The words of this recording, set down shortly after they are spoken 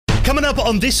Coming up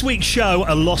on this week's show,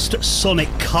 a lost Sonic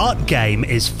kart game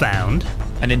is found.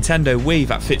 A Nintendo Wii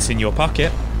that fits in your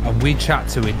pocket. And we chat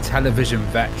to Intellivision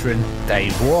veteran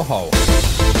Dave Warhol.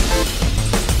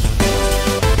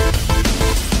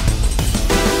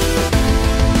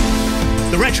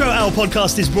 The Retro Hour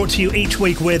podcast is brought to you each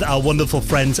week with our wonderful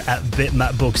friends at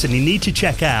Bitmap Books, and you need to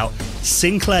check out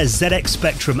Sinclair's ZX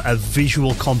Spectrum, a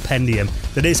visual compendium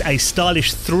that is a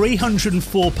stylish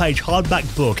 304-page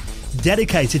hardback book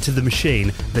dedicated to the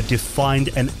machine that defined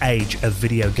an age of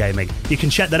video gaming. You can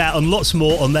check that out and lots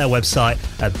more on their website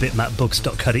at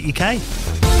bitmapbooks.co.uk.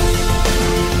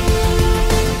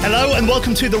 Hello and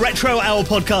welcome to the Retro Hour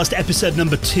podcast, episode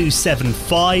number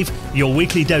 275, your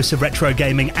weekly dose of retro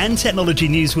gaming and technology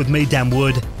news with me, Dan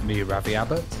Wood. Me, Ravi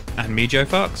Abbott. And me, Joe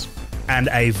Fox. And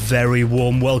a very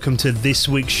warm welcome to this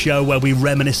week's show where we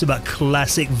reminisce about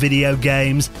classic video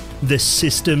games, the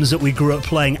systems that we grew up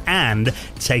playing, and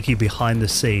take you behind the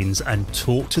scenes and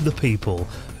talk to the people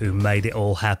who made it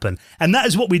all happen. And that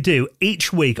is what we do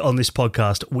each week on this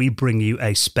podcast. We bring you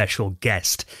a special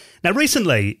guest. Now,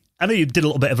 recently, I know you did a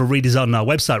little bit of a redesign on our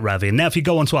website, Ravi, and now if you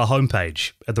go onto our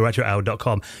homepage at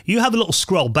theretrohour.com, you have a little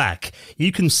scroll back.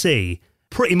 You can see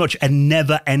pretty much a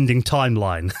never-ending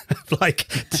timeline of like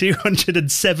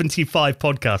 275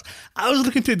 podcasts. I was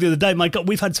looking through the other day, my God,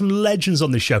 we've had some legends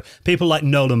on this show. People like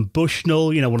Nolan Bushnell,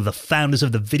 one of the founders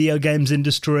of the video games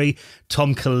industry,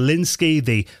 Tom Kalinske,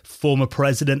 the former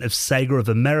president of Sega of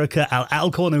America, Al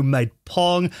Alcorn, who made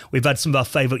Pong. We've had some of our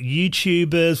favourite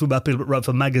YouTubers, we've had people that wrote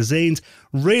for magazines.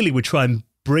 Really, we try and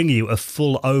bring you a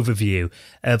full overview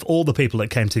of all the people that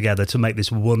came together to make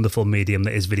this wonderful medium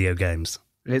that is video games.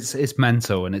 It's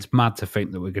mental, and it's mad to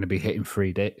think that we're going to be hitting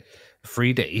 3D.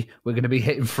 We're going to be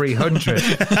hitting 300.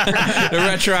 The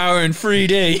Retro Hour in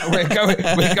 3D. We're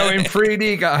going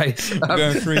 3D, guys. We're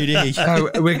going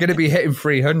 3D. We're going to be hitting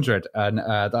 300, and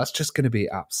that's just going to be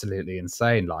absolutely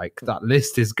insane. Like, that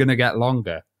list is going to get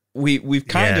longer. We've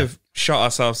kind of shot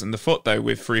ourselves in the foot, though,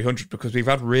 with 300, because we've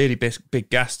had really big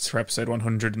guests for episode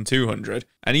 100 and 200.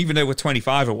 And even though we're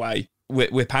 25 away,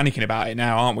 we're panicking about it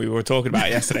now, aren't we? We were talking about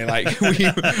it yesterday. Like,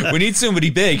 we need somebody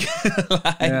big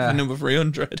for number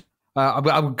 300. I'm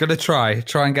going to try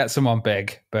and get someone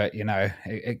big, but,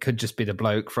 it could just be the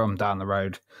bloke from down the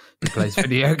road who plays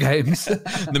video games.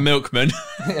 The milkman.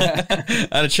 Yeah.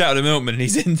 I had a chat with the milkman, and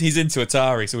he's into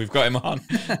Atari, so we've got him on.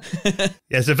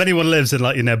 Yeah, so if anyone lives in,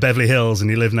 Beverly Hills and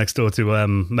you live next door to,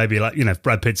 maybe, if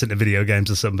Brad Pitt's into video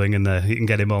games or something and you can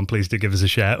get him on, please do give us a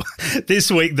shout. This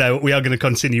week, though, we are going to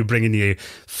continue bringing you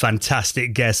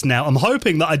fantastic guests. Now, I'm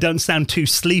hoping that I don't sound too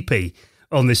sleepy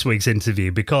on this week's interview,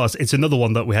 because it's another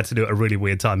one that we had to do at a really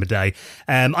weird time of day.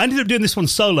 I ended up doing this one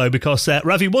solo because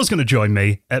Ravi was going to join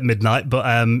me at midnight,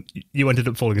 but you ended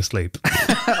up falling asleep.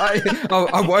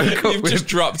 I woke up. You've just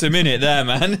dropped a minute there,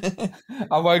 man.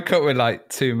 I woke up with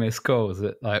 2 missed calls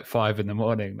at 5 a.m.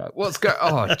 Like, what's going?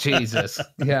 Oh, Jesus!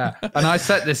 Yeah, and I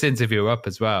set this interview up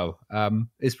as well.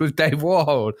 It's with Dave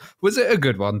Warhol. Was it a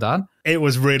good one, Dan? It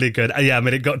was really good. Yeah,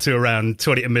 it got to around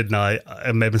 20 to midnight.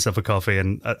 I made myself a coffee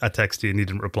and I texted you and you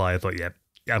didn't reply. I thought, yeah,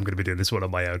 I'm going to be doing this one on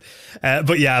my own.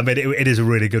 But yeah, it is a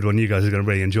really good one. You guys are going to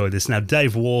really enjoy this. Now,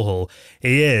 Dave Warhol,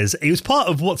 he was part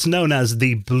of what's known as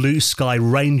the Blue Sky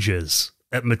Rangers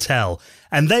at Mattel.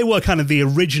 And they were kind of the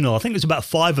original, I think it was about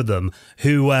 5 of them,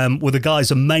 who were the guys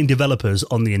and main developers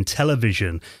on the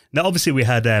Intellivision. Now, obviously, we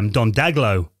had Don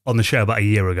Daglow on the show about a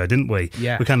year ago, didn't we?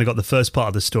 Yeah. We kind of got the first part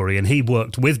of the story, and he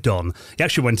worked with Don. He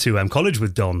actually went to college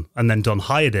with Don, and then Don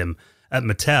hired him at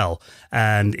Mattel,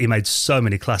 and he made so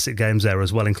many classic games there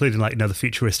as well, including the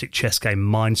futuristic chess game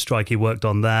Mind Strike. He worked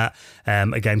on that,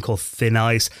 a game called Thin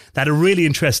Ice. That had a really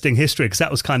interesting history, because that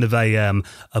was kind of a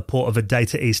port of a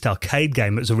Data East arcade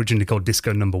game that was originally called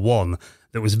Disco Number 1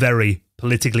 that was very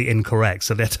politically incorrect,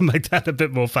 so they had to make that a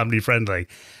bit more family friendly.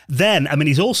 Then,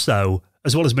 he's also,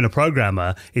 as well as being a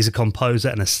programmer, he's a composer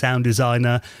and a sound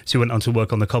designer. So he went on to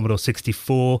work on the Commodore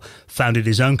 64, founded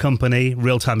his own company,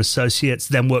 Real Time Associates,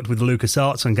 then worked with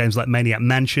LucasArts on games like Maniac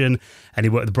Mansion, and he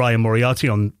worked with Brian Moriarty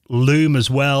on Loom as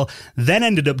well. Then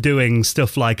ended up doing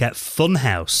stuff like at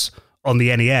Funhouse on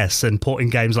the NES and porting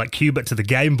games like Cubert to the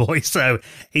Game Boy. So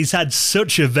he's had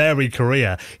such a varied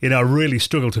career. I really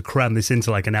struggled to cram this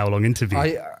into an hour-long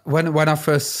interview. When I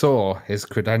first saw his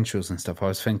credentials and stuff, I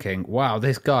was thinking, wow,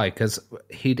 this guy, because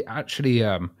he'd actually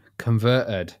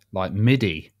converted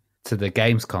MIDI to the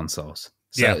games consoles.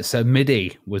 So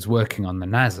MIDI was working on the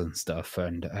NAS and stuff,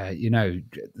 and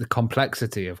the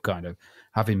complexity of kind of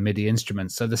having MIDI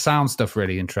instruments. So the sound stuff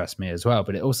really interests me as well,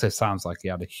 but it also sounds like he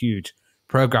had a huge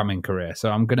programming career. So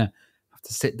I'm going to have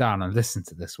to sit down and listen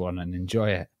to this one and enjoy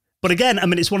it. But again, I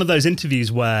mean, it's one of those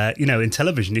interviews where, you know, in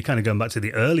television, you're kind of going back to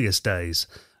the earliest days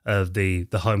of the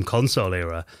home console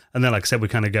era. And then, like I said, we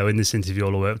kind of go in this interview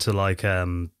all the way up to like,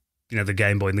 you know, the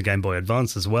Game Boy and the Game Boy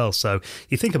Advance as well. So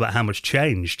you think about how much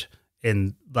changed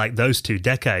in like those 2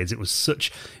 decades. It was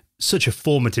such a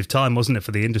formative time, wasn't it,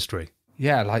 for the industry?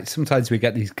 Yeah, like sometimes we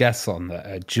get these guests on that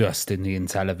are just in the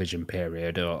Intellivision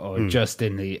period or just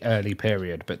in the early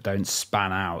period, but don't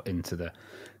span out into the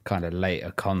kind of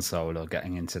later console or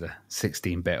getting into the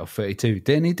 16-bit or 32.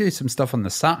 Didn't he do some stuff on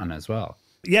the Saturn as well?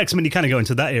 Yeah, because I mean, you kind of go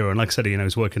into that era, and like I said, you know, he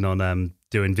was working on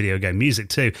doing video game music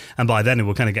too, and by then we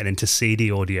were kind of getting into CD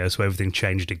audio, so everything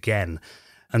changed again.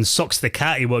 And Socks the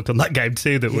Cat, he worked on that game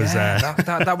too. That was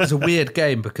that was a weird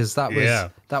game because that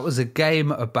was a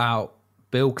game about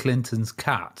Bill Clinton's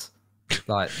cat,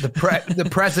 like the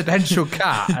presidential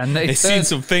cat, and they've seen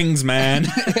some things, man.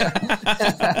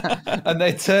 And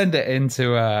they turned it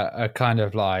into a kind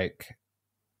of like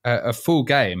a full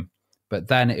game, but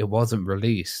then it wasn't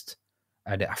released.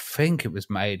 And I think it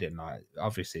was made in like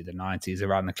obviously the 90s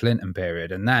around the Clinton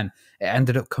period, and then it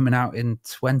ended up coming out in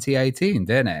 2018,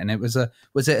 didn't it? And it was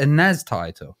it a NES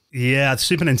title? Yeah,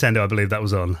 Super Nintendo, I believe that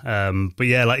was on. But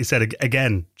yeah, like you said,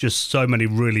 again, just so many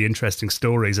really interesting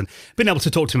stories, and being able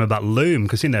to talk to him about Loom,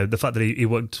 because you know the fact that he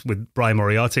worked with Brian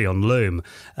Moriarty on Loom,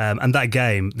 and that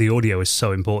game, the audio is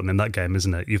so important in that game,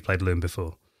 isn't it? You've played Loom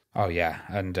before. Oh yeah,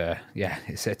 and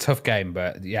it's a tough game,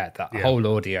 but that whole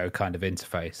audio kind of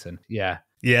interface, and yeah.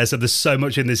 So there's so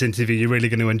much in this interview. You're really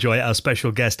going to enjoy it. Our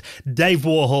special guest, Dave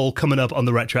Warhol, coming up on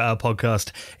the Retro Hour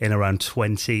podcast in around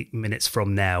 20 minutes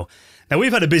from now. Now,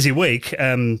 we've had a busy week.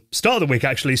 Start of the week,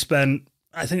 actually, spent,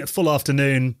 I think, a full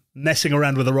afternoon messing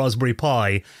around with a Raspberry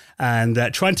Pi and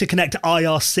trying to connect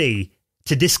IRC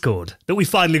to Discord that we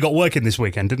finally got working this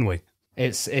weekend, didn't we?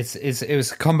 It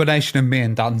was a combination of me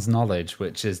and Dan's knowledge,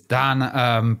 which is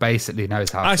Dan basically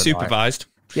knows how. I supervised.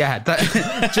 Yeah,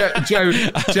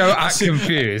 Joe acts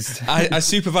confused. I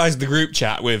supervised the group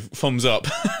chat with thumbs up.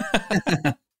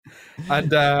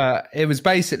 And it was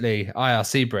basically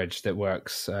IRC bridge that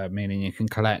works, meaning you can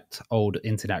collect old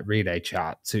internet relay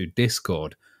chat to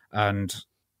Discord. And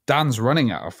Dan's running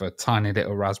it off a tiny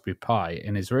little Raspberry Pi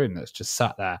in his room that's just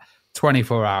sat there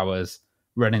 24 hours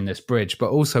running this bridge. But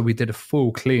also we did a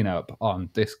full cleanup on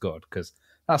Discord because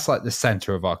that's like the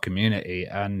center of our community.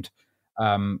 And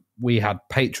we had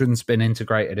patrons been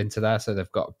integrated into there, so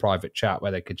they've got a private chat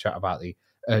where they could chat about the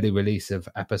early release of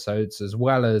episodes, as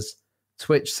well as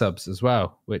Twitch subs as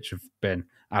well, which have been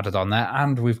added on there.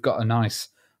 And we've got a nice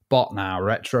bot now,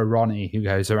 Retro Ronnie, who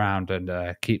goes around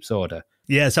and keeps order.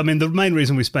 Yes, I mean, the main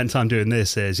reason we spent time doing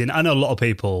this is, you know, I know a lot of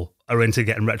people are into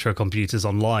getting retro computers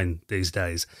online these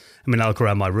days. I mean, I look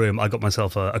around my room, I got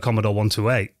myself a Commodore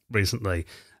 128 recently.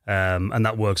 And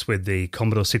that works with the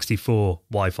Commodore 64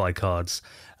 Wi-Fi cards.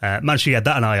 Managed to get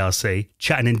that on IRC,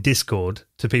 chatting in Discord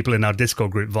to people in our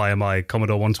Discord group via my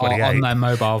Commodore 128. On their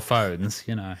mobile phones,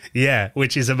 you know. Yeah,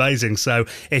 which is amazing. So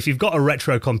if you've got a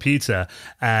retro computer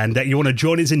and you want to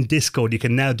join us in Discord, you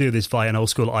can now do this via an old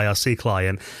school IRC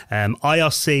client.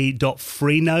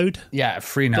 IRC.freenode. Yeah,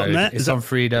 Freenode. It's on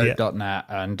freenode.net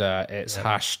and it's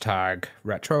hashtag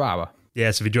Retro Hour. Yeah,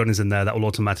 so if you join us in there, that will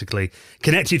automatically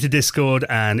connect you to Discord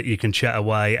and you can chat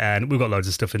away. And we've got loads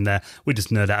of stuff in there. We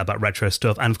just nerd out about retro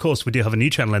stuff. And of course, we do have a new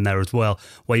channel in there as well,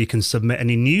 where you can submit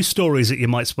any news stories that you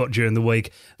might spot during the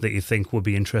week that you think would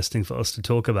be interesting for us to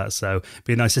talk about. So it'd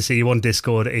be nice to see you on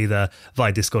Discord, either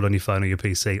via Discord on your phone or your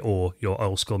PC or your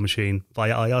old school machine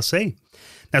via IRC.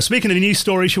 Now, speaking of news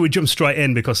stories, shall we jump straight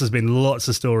in because there's been lots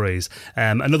of stories.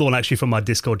 Another one actually from my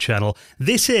Discord channel.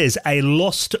 This is a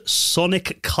lost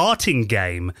Sonic karting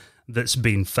game that's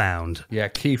been found. Yeah,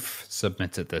 Keith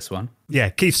submitted this one. Yeah,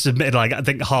 Keith submitted, like, I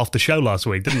think half the show last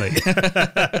week, didn't he?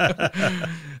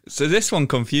 So this one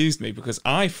confused me because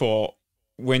I thought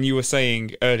when you were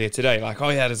saying earlier today, like, oh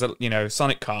yeah, there's a, you know,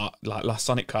 Sonic kart, like last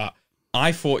Sonic kart,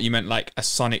 I thought you meant like a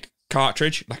Sonic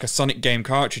cartridge, like a Sonic game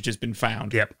cartridge has been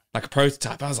found. Yep. Like a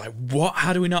prototype. I was like, what?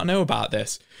 How do we not know about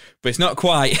this? But it's not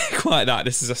quite that.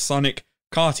 This is a Sonic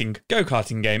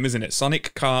go-karting game, isn't it?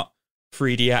 Sonic Kart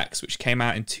 3DX, which came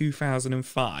out in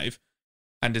 2005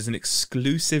 and is an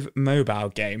exclusive mobile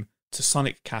game to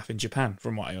Sonic Caf in Japan,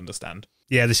 from what I understand.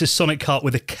 Yeah, this is Sonic Kart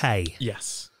with a K.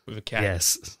 Yes, with a K.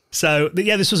 Yes. So,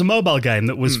 yeah, this was a mobile game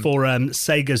that was for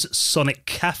Sega's Sonic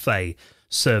Cafe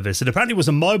service. It apparently was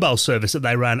a mobile service that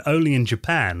they ran only in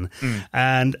Japan.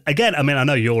 And again, I mean, I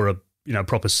know you're a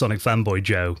proper Sonic fanboy,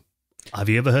 Joe. Have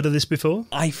you ever heard of this before?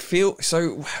 I feel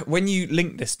so. When you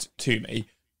linked this to me,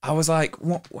 I was like,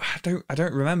 "What? I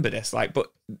don't remember this." Like, but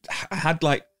I had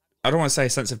like, I don't want to say a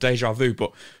sense of deja vu,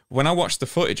 but when I watched the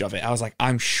footage of it, I was like,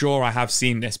 "I'm sure I have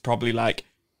seen this probably like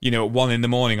at 1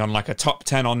 a.m. on like a top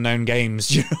 10 unknown games,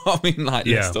 do you know what I mean? Like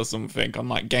list or something on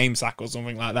like GameSack or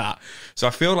something like that. So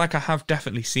I feel like I have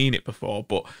definitely seen it before,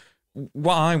 but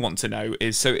what I want to know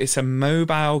is, so it's a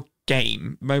mobile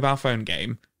phone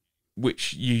game,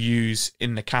 which you use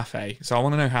in the cafe. So I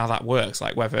want to know how that works,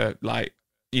 like whether like,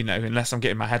 unless I'm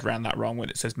getting my head around that wrong when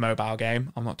it says mobile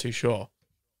game, I'm not too sure.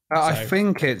 I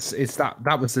think it's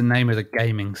that was the name of the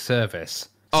gaming service.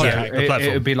 Oh, so yeah,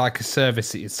 it would be like a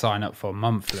service that you'd sign up for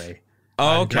monthly.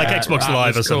 Oh, okay. Like Xbox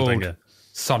Live or something. Yeah.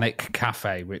 Sonic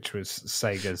Cafe, which was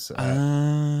Sega's.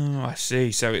 I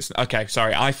see. So it's okay.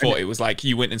 Sorry, I thought it was like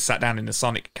you went and sat down in the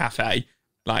Sonic Cafe,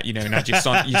 like and had your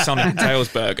Sonic and Tails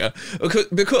burger.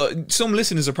 Because some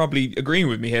listeners are probably agreeing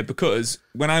with me here, because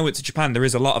when I went to Japan, there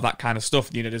is a lot of that kind of stuff.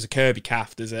 There's a Kirby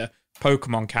Cafe, there's a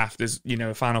Pokemon Cafe, there's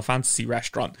a Final Fantasy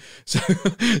restaurant.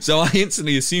 So I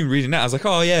instantly assumed reading that, I was like,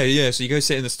 oh yeah. So you go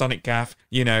sit in the Sonic Cafe,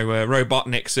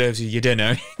 Robotnik serves you your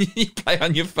dinner, you play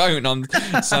on your phone on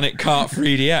Sonic Kart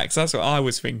 3DX. That's what I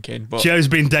was thinking. But Joe's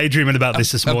been daydreaming about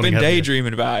this morning. I've been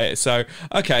daydreaming about it. So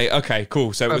okay,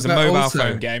 cool. So it was a mobile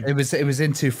phone game. It was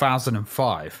in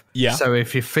 2005. Yeah. So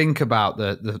if you think about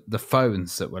the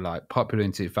phones that were like popular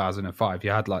in 2005,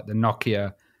 you had like the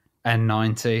Nokia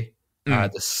N90. The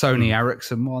Sony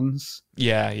Ericsson ones,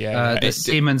 the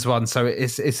Siemens one. So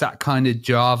it's that kind of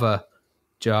Java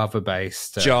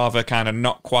based, Java kind of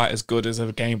not quite as good as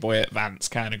a Game Boy Advance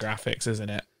kind of graphics, isn't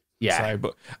it? Yeah. So,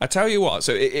 but I tell you what,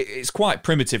 so it's quite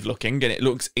primitive looking, and it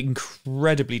looks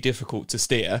incredibly difficult to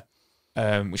steer,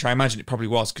 which I imagine it probably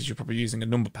was because you're probably using a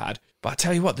number pad. But I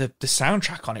tell you what, the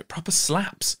soundtrack on it proper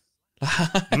slaps.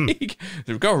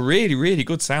 They've got a really, really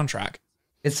good soundtrack.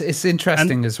 It's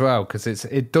interesting as well because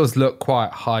it does look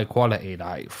quite high quality,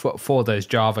 like for those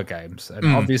Java games, and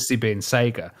obviously being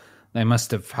Sega, they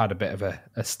must have had a bit of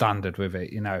a standard with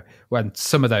it, when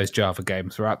some of those Java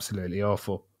games were absolutely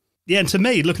awful. Yeah, and to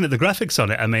me, looking at the graphics on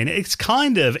it, I mean, it's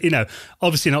kind of,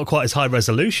 obviously not quite as high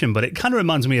resolution, but it kind of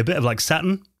reminds me a bit of like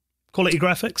Saturn quality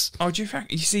graphics. Oh, do you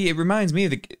think? You see, it reminds me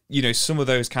of some of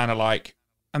those kind of like,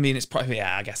 I mean, it's probably,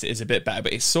 I guess it is a bit better,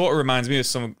 but it sort of reminds me of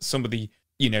some of the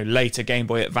later Game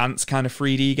Boy Advance kind of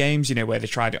 3D games, where they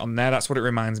tried it on there. That's what it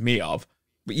reminds me of.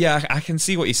 But yeah, I can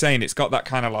see what you're saying. It's got that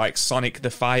kind of like Sonic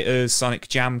the Fighters, Sonic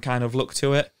Jam kind of look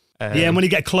to it. Yeah, and when you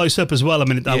get close up as well, I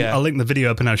mean, I'll link the video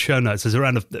up in our show notes. There's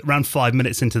around 5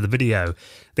 minutes into the video,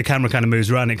 the camera kind of moves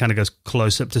around. It kind of goes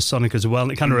close up to Sonic as well.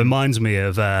 And it kind of reminds me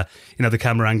of, the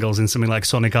camera angles in something like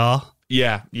Sonic R.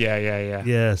 Yeah.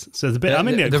 Yes. So it's a bit,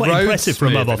 quite impressive for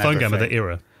a mobile phone game of that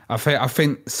era. I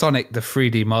think Sonic, the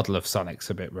 3D model of Sonic's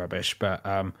a bit rubbish, but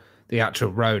the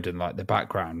actual road and like the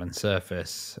background and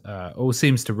surface all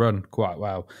seems to run quite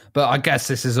well. But I guess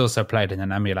this is also played in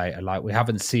an emulator. Like we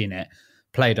haven't seen it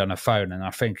played on a phone, and I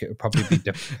think it would probably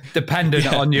be dependent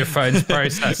on your phone's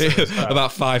processor. Well.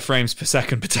 About 5 frames per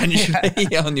second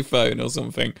potentially on your phone or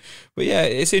something. But yeah,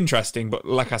 it's interesting. But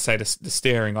like I say, the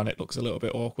steering on it looks a little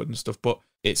bit awkward and stuff. But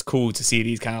it's cool to see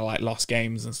these kind of like lost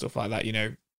games and stuff like that,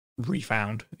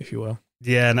 refound, if you will.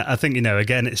 Yeah, and I think,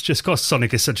 again, it's just because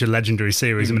Sonic is such a legendary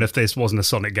series. I mean, if this wasn't a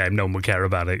Sonic game, no one would care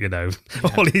about it,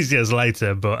 all these years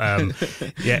later. But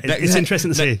it's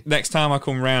interesting to see. Next time I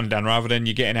come round, Dan, rather than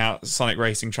you getting out Sonic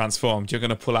Racing Transformed, you're going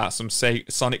to pull out some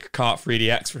Sonic Kart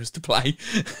 3DX for us to play.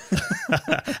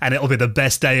 And it'll be the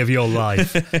best day of your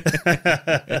life.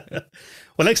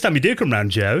 Well, next time you do come round,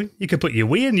 Joe, you can put your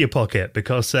Wii in your pocket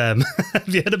because, have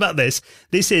you heard about this?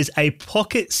 This is a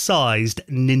pocket-sized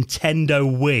Nintendo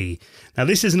Wii. Now,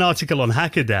 this is an article on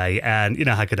Hackaday, and,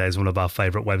 Hackaday is one of our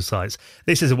favourite websites.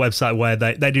 This is a website where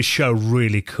they just show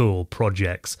really cool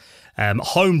projects,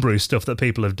 homebrew stuff that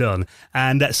people have done.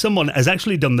 And someone has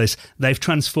actually done this. They've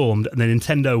transformed the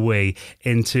Nintendo Wii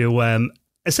into...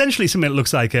 essentially something that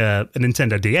looks like a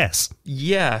Nintendo DS.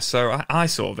 Yeah, so I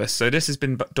saw this. So this has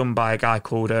been done by a guy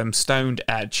called Stoned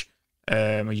Edge,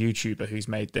 a YouTuber who's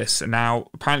made this. And now,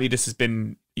 apparently this has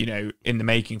been, in the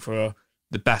making for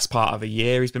the best part of a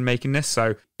year he's been making this.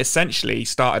 So essentially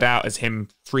started out as him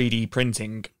 3D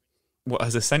printing what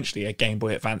is essentially a Game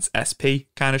Boy Advance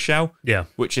SP kind of shell. Yeah.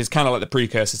 Which is kind of like the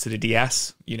precursor to the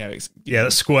DS. That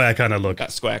square kind of look.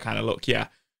 That square kind of look, yeah.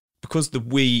 Because the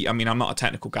Wii, I mean, I'm not a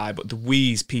technical guy, but the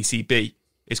Wii's PCB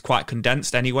is quite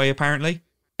condensed anyway, apparently.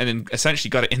 And then essentially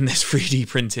got it in this 3D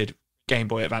printed Game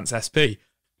Boy Advance SP.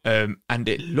 And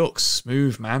it looks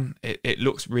smooth, man. It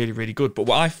looks really, really good. But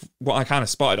what I kind of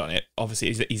spotted on it, obviously,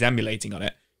 is that he's emulating on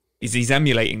it. He's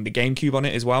emulating the GameCube on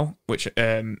it as well, which,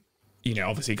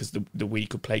 obviously because the Wii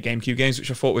could play GameCube games, which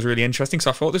I thought was really interesting.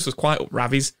 So I thought this was quite up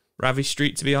Ravi's Ravi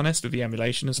Street, to be honest, with the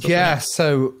emulation and stuff. Yeah,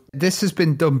 so this has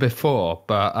been done before,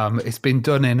 but it's been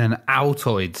done in an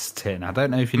Altoids tin. I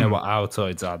don't know if you know what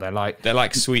Altoids are. They're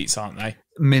like sweets, aren't they?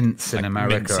 Mints like in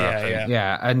America. Mints,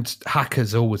 yeah. And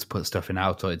hackers always put stuff in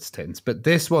Altoids tins, but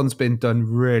this one's been done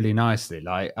really nicely.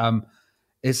 Like,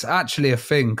 it's actually a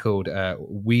thing called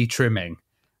Wii trimming,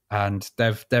 and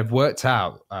they've worked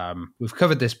out. We've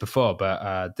covered this before,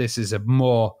 but this is a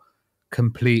more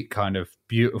complete kind of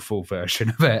beautiful version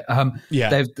of it.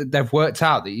 They've worked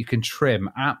out that you can trim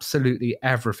absolutely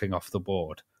everything off the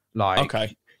board.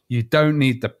 Like, you don't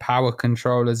need the power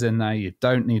controllers in there, you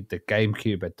don't need the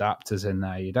GameCube adapters in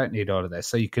there, you don't need all of this.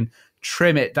 So you can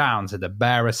trim it down to the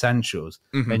bare essentials,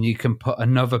 and you can put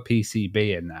another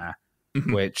PCB in there,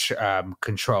 which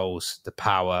controls the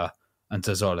power and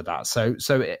does all of that. So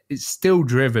it's still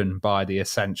driven by the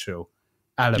essential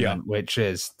element, which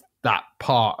is that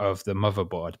part of the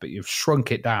motherboard, but you've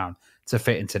shrunk it down to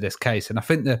fit into this case. And I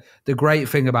think the great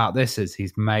thing about this is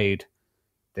he's made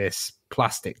this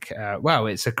plastic,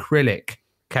 it's acrylic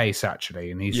case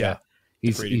actually, and he's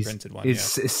 3D printed one.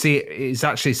 He's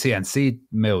actually CNC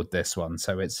milled this one,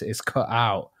 so it's cut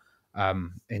out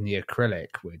in the acrylic,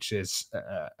 which is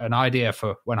an idea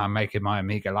for when I'm making my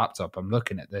Amiga laptop. I'm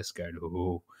looking at this going,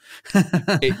 ooh.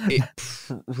 it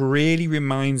really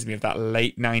reminds me of that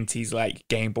late 90s like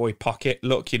Game Boy Pocket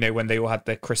look, when they all had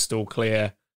the crystal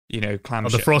clear, clam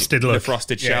the frosted look, the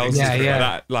frosted shells, like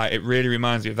that. Like, it really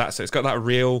reminds me of that. So it's got that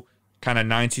real kind of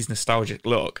 90s nostalgic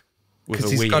look.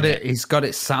 Because he's got it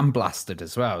sandblasted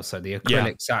as well, so the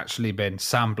acrylic's actually been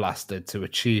sandblasted to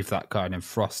achieve that kind of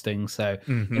frosting. So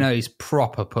he's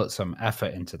proper put some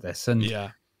effort into this, and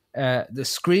the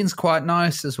screen's quite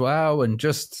nice as well, and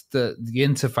just the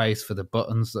interface for the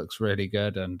buttons looks really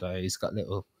good, and he's got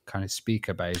little kind of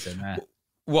speaker bays in there.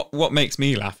 What makes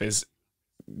me laugh is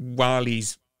while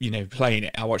he's playing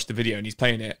it, I watched the video and he's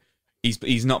playing it.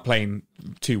 He's not playing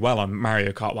too well on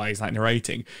Mario Kart while he's like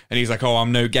narrating, and he's like, "Oh,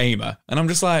 I'm no gamer," and I'm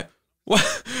just like, "What?"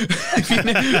 He's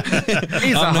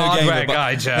a hardware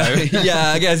guy, Joe.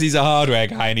 Yeah, I guess he's a hardware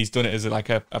guy, and he's done it as like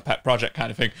a pet project kind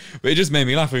of thing. But it just made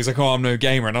me laugh. He's like, "Oh, I'm no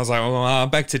gamer," and I was like, "Well, I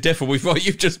beg to differ with what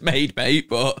you've just made, mate."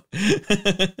 But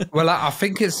well, I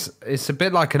think it's a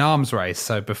bit like an arms race.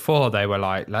 So before they were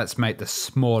like, "Let's make the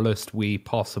smallest Wii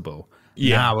possible."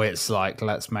 Yeah. Now it's like,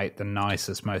 let's make the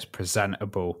nicest, most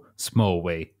presentable small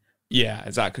Wii. Yeah,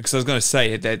 exactly. Because I was going to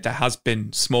say, there has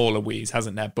been smaller Wiis,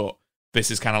 hasn't there? But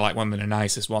this is kind of like one of the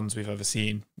nicest ones we've ever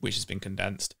seen, which has been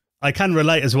condensed. I can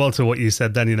relate as well to what you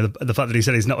said then, the fact that he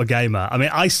said he's not a gamer. I mean,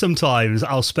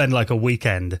 I'll spend like a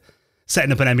weekend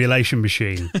setting up an emulation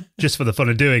machine just for the fun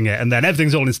of doing it, and then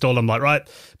everything's all installed. I'm like, right,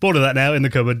 bored of that now, in the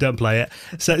cupboard, don't play it.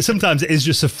 So sometimes it is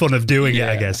just the fun of doing it,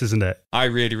 I guess, isn't it? I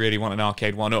really, really want an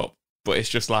arcade one-up. But it's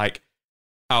just like,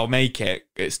 I'll make it.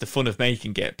 It's the fun of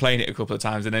making it, playing it a couple of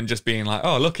times, and then just being like,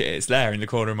 oh, look at it. It's there in the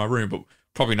corner of my room, but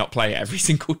probably not play it every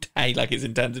single day like it's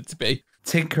intended to be.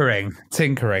 Tinkering,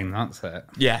 that's it.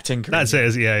 Yeah, tinkering. That's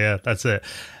it, that's it.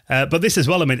 But this as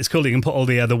well, I mean, it's cool. You can put all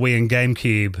the Wii and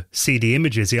GameCube CD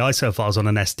images, the ISO files on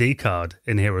an SD card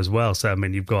in here as well. So, I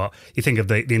mean, you think of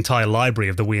the entire library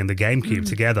of the Wii and the GameCube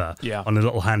together on a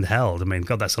little handheld. I mean,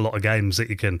 God, that's a lot of games that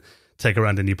you can take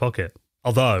around in your pocket.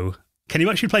 Although, can you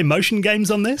actually play motion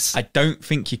games on this? I don't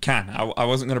think you can. I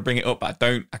wasn't going to bring it up, but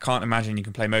I can't imagine you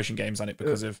can play motion games on it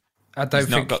because of... I don't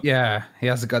think... he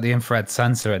hasn't got the infrared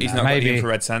sensor in there. He's not got the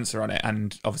infrared sensor on it,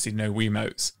 and obviously no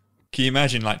Wiimotes. Can you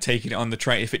imagine like taking it on the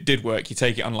train? If it did work, you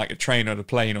take it on like a train or a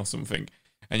plane or something,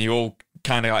 and you all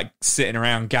kind of like sitting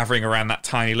around, gathering around that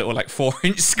tiny little like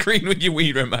 4-inch screen with your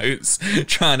Wii remotes,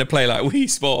 trying to play like Wii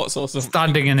Sports or something.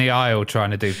 Standing in the aisle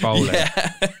trying to do bowling.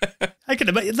 Yeah. I can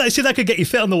imagine. See, that could get you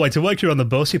fit on the way to work. You're on the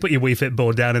bus, you put your Wii Fit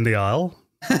board down in the aisle.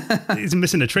 He's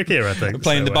missing a trick here, I think.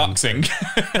 Playing the boxing.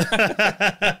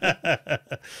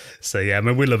 So, yeah, I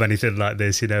mean, we love anything like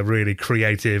this, really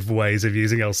creative ways of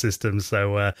using our systems.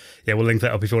 So, we'll link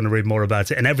that up if you want to read more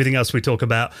about it. And everything else we talk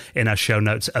about in our show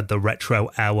notes at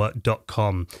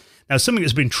theretrohour.com. Now, something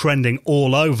that's been trending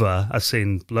all over, I've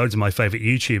seen loads of my favourite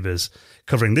YouTubers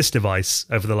covering this device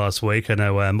over the last week. I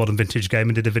know Modern Vintage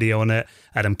Gaming did a video on it.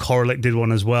 Adam Koralik did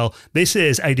one as well. This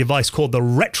is a device called the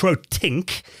Retro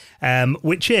Tink,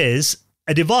 which is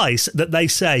a device that they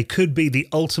say could be the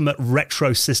ultimate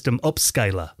retro system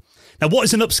upscaler. Now, what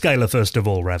is an upscaler, first of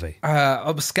all, Ravi?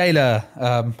 Upscaler,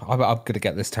 I'm going to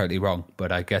get this totally wrong,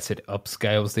 but I guess it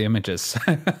upscales the images.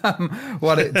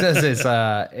 What it does is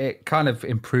it kind of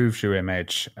improves your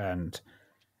image and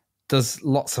does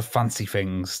lots of fancy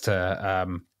things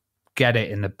to get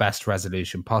it in the best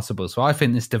resolution possible. So I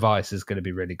think this device is going to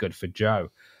be really good for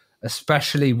Joe.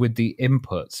 especially with the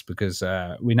inputs, because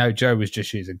we know Joe was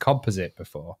just using composite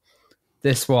before.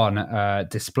 This one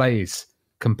displays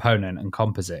component and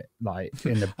composite, like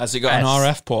in the has it got an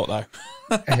RF port though?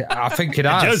 I think it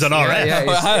has. Joe's on RF.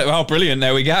 Oh, brilliant!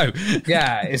 There we go.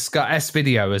 Yeah, it's got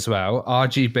S-Video as well,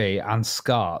 RGB and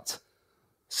SCART,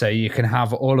 so you can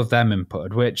have all of them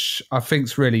inputted, which I think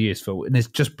is really useful. And it's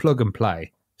just plug and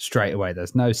play straight away.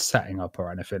 There's no setting up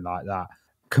or anything like that.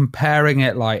 Comparing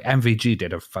it, like MVG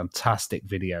did a fantastic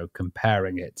video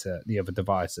comparing it to the other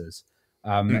devices.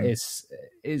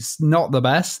 It's not the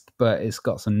best, but it's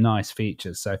got some nice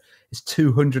features. So it's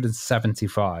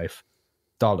 $275,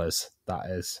 that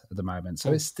is, at the moment.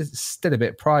 So it's still a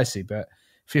bit pricey, but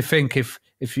if you think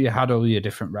if you had all your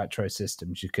different retro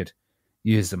systems, you could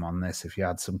use them on this if you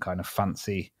had some kind of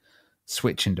fancy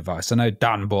switching device. I know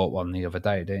Dan bought one the other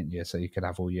day, didn't you? So you could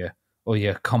have all your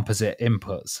composite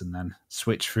inputs and then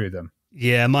switch through them.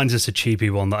 Yeah, mine's just a cheapy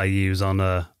one that I use on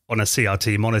a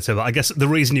CRT monitor. But I guess the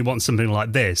reason you want something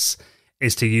like this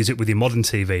is to use it with your modern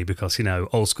TV because,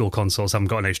 old school consoles haven't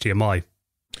got an HDMI.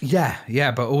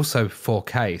 Yeah, but also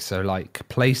 4K. So like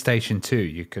PlayStation 2,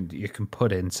 you can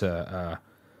put into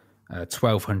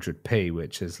 1200p,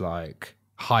 which is like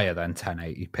higher than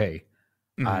 1080p.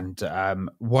 And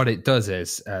what it does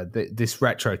is this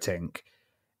RetroTink,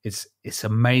 it's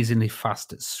amazingly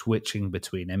fast at switching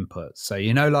between inputs. So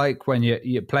like when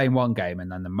you're playing one game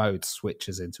and then the mode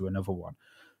switches into another one.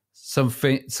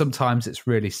 Sometimes it's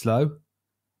really slow.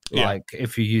 Yeah. Like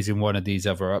if you're using one of these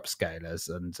other upscalers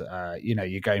and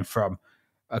you're going from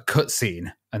a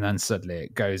cutscene and then suddenly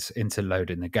it goes into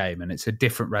loading the game and it's a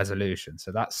different resolution.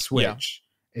 So that switch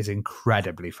is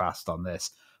incredibly fast on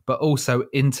this. But also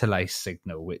interlace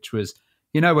signal, which was,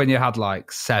 when you had like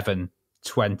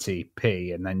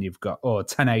 720p and then you've got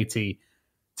 1080p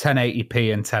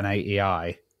and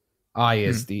 1080i. I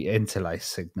is the interlace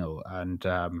signal, and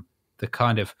the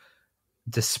kind of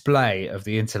display of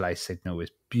the interlace signal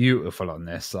is beautiful on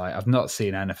this. Like I've not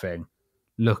seen anything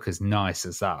look as nice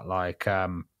as that. Like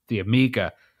the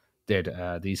Amiga did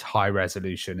these high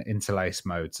resolution interlace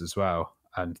modes as well,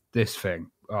 and this thing,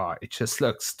 it just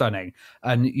looks stunning.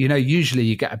 And usually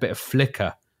you get a bit of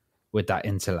flicker with that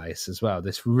interlace as well.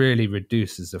 This really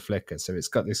reduces the flicker, so it's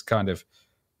got this kind of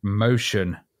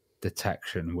motion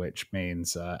detection, which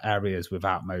means areas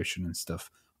without motion and stuff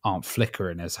aren't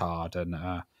flickering as hard, and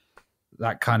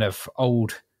that kind of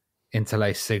old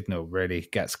interlace signal really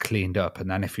gets cleaned up.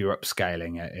 And then if you're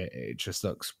upscaling it just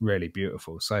looks really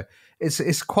beautiful. So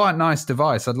it's quite a nice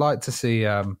device. I'd like to see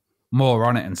more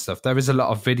on it and stuff. There is a lot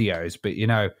of videos, but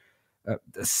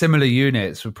similar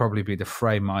units would probably be the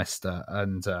FrameMeister,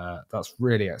 and that's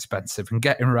really expensive and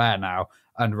getting rare now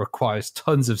and requires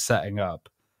tons of setting up.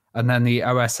 And then the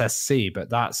OSSC, but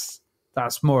that's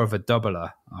more of a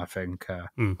doubler, I think.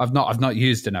 I've not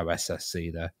used an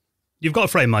OSSC there. You've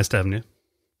got a FrameMeister, haven't you?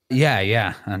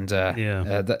 Yeah, and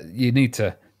you need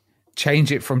to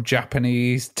change it from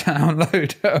Japanese,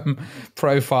 download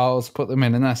profiles, put them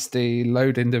in an SD,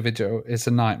 load individual. It's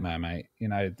a nightmare, mate.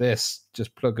 This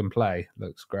just plug and play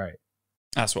looks great.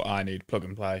 That's what I need, plug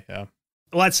and play, yeah.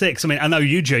 Well, that's it. 'Cause, I know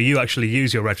you, Joe, you actually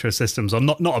use your retro systems on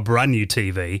not a brand new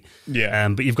TV,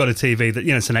 but you've got a TV that,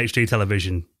 it's an HD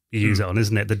television you use it on,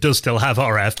 isn't it? That does still have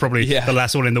RF, probably the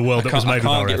last one in the world that was made with RF.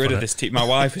 I can't get rid of this TV. My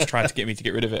wife has tried to get me to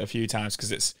get rid of it a few times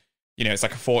because it's, it's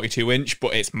like a 42-inch,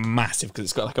 but it's massive because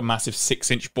it's got like a massive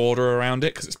 6-inch border around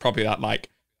it because it's probably that like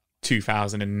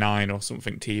 2009 or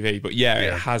something TV. But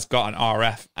it has got an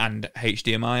RF and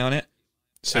HDMI on it.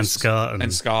 So and SCART.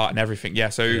 And SCART and everything. Yeah,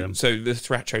 so this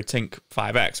RetroTink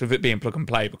 5X, with it being plug and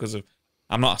play, because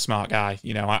I'm not a smart guy,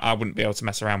 I wouldn't be able to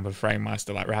mess around with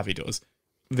FrameMeister like Ravi does.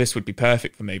 This would be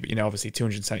perfect for me, but obviously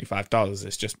 $275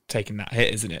 is just taking that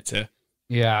hit, isn't it?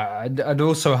 Yeah, and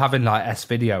also having like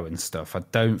S-Video and stuff. I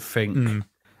don't think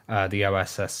the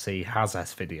OSSC has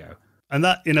S-Video. And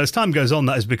that, as time goes on,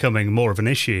 that is becoming more of an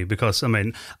issue because,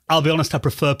 I'll be honest, I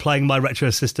prefer playing my retro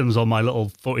systems on my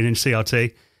little 14-inch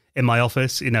CRT in my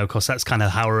office, because that's kind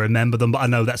of how I remember them. But I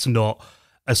know that's not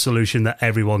a solution that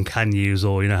everyone can use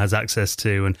or, has access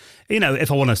to. And,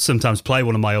 if I want to sometimes play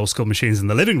one of my old school machines in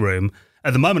the living room,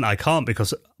 at the moment I can't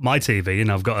because my TV,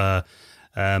 I've got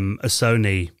a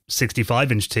Sony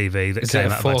 65-inch TV that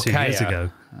came out about 2 years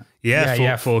ago.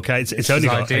 Yeah, 4K. It's only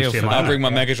got HDMI. I'll bring my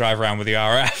Mega Drive around with the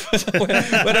RF.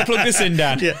 Where do I plug this in,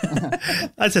 Dan? Yeah.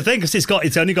 That's the thing, because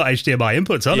it's only got HDMI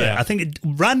inputs on it. I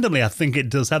think it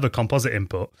does have a composite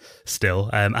input still.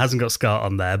 It hasn't got SCART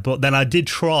on there. But then I did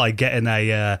try getting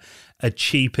a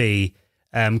cheapy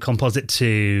composite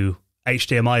to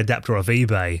HDMI adapter off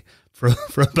eBay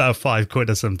for about £5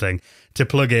 or something to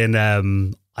plug in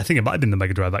I think it might have been the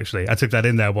Mega Drive, actually. I took that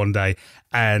in there one day,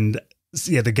 and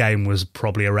yeah, the game was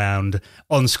probably around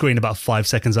on screen about 5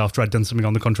 seconds after I'd done something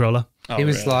on the controller. It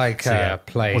was like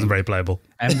playing. Wasn't very playable.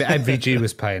 MVG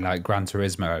was playing like Gran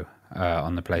Turismo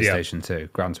on the PlayStation 2,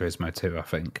 Gran Turismo 2, I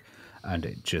think, and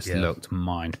it just looked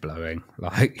mind blowing.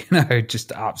 Like,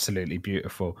 just absolutely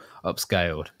beautiful,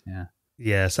 upscaled. Yeah.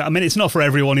 Yeah, so I mean, it's not for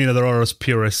everyone. There are us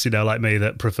purists, like me,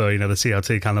 that prefer, the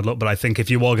CRT kind of look. But I think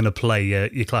if you are going to play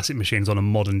your classic machines on a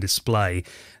modern display,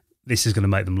 this is going to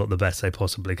make them look the best they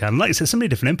possibly can. Like I said, so many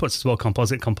different inputs as well: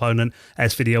 composite, component,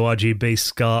 S-video, RGB,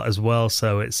 SCART as well.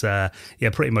 So it's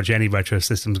pretty much any retro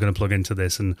system is going to plug into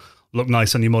this and look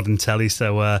nice on your modern telly.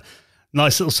 So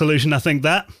nice little solution, I think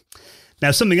that.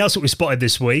 Now, something else that we spotted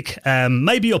this week.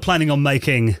 Maybe you're planning on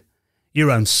making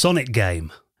your own Sonic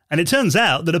game. And it turns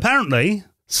out that apparently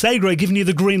Sega are giving you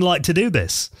the green light to do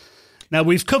this. Now,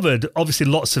 we've covered, obviously,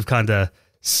 lots of kind of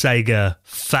Sega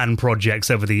fan projects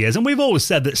over the years, and we've always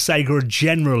said that Sega are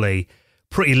generally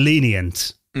pretty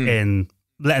lenient in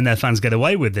letting their fans get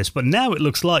away with this. But now it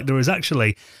looks like there is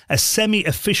actually a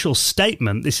semi-official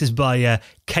statement. This is by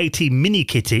Katie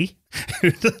Minikitty,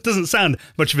 who doesn't sound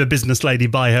much of a business lady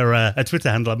by her Twitter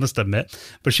handle, I must admit.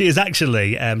 But she is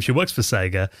actually, she works for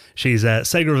Sega. She's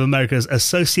Sega of America's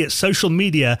Associate Social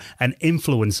Media and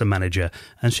Influencer Manager.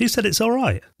 And she said it's all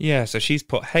right. Yeah, so she's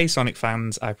put, "Hey Sonic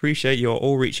fans, I appreciate you're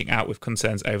all reaching out with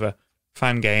concerns over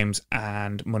fan games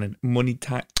and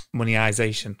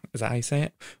monetization. Is that how you say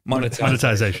it?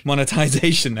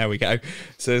 Monetization. There we go.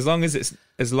 So as long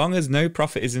as no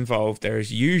profit is involved, there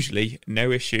is usually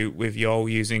no issue with y'all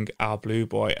using our Blue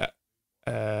Boy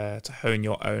to hone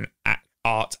your own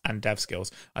art and dev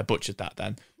skills." I butchered that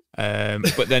then.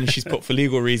 But then she's put, "For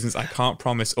legal reasons, I can't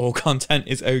promise all content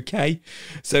is okay."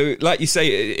 So like you say,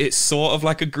 it's sort of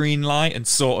like a green light and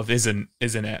sort of isn't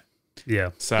it?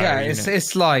 Yeah. So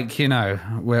it's like,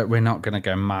 we're not going to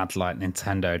go mad like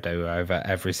Nintendo do over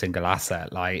every single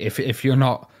asset. Like if you're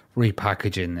not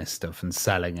repackaging this stuff and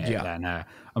selling it, then and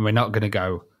we're not going to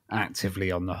go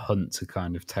actively on the hunt to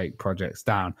kind of take projects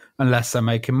down unless they're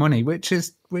making money, which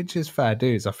is fair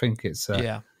dues. I think it's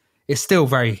still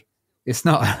very. It's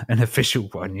not an official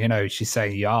one, she's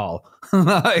saying y'all. So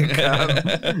hey,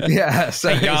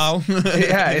 y'all.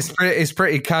 It's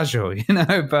pretty casual,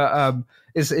 but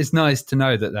it's nice to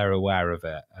know that they're aware of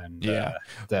it and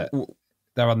that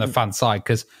they're on the fan side,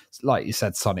 because like you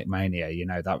said, Sonic Mania,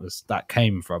 that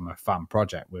came from a fan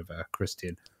project with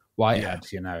Christian Whitehead,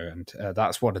 and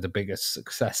that's one of the biggest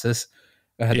successes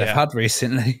they've had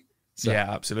recently. So.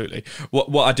 Yeah, absolutely.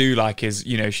 What I do like is,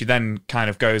 she then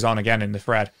kind of goes on again in the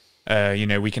thread.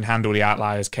 We can handle the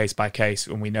outliers case by case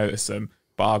when we notice them,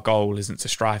 but our goal isn't to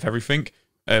strive everything.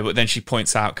 But then she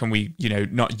points out, can we,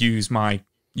 not use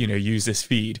use this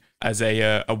feed as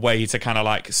a way to kind of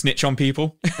like snitch on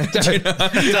people? Don't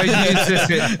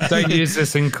use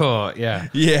this in court. Yeah,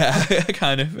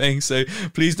 kind of thing. So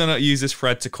please do not use this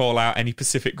thread to call out any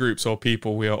specific groups or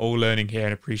people. We are all learning here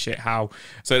and appreciate how.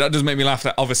 So that does make me laugh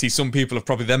that obviously some people have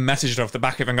probably then messaged off the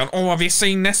back of it and gone, "Oh, have you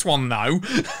seen this one now?"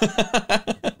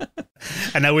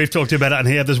 And now we've talked about it on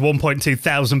here. There's 1.2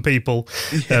 thousand people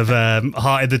have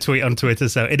hearted the tweet on Twitter,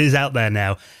 so it is out there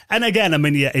now. And again, I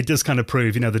mean, it does kind of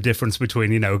prove, the difference between,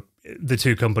 the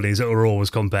two companies that were always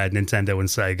compared, Nintendo and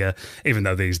Sega, even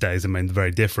though these days, I mean, they're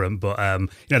very different. But,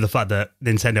 the fact that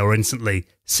Nintendo are instantly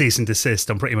cease and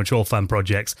desist on pretty much all fan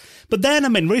projects. But then, I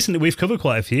mean, recently we've covered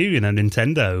quite a few,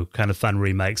 Nintendo kind of fan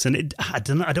remakes. And I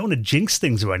don't want to jinx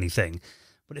things or anything,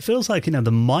 but it feels like, there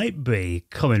might be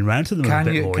coming round to them a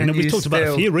bit more. We've talked about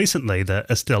a few recently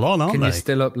that are still on, aren't they? Can you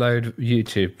still upload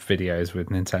YouTube videos with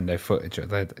Nintendo footage?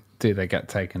 Or do they get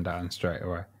taken down straight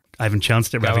away? I haven't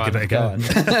chanced it, but I give it a go. None of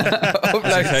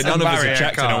us have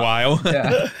checked in a while.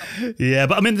 Yeah,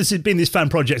 but I mean, there's been these fan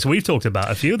projects we've talked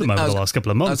about, a few of them over the last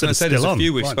couple of months. I was going to say, there's a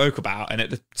few we've spoke about, and at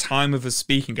the time of us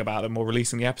speaking about them or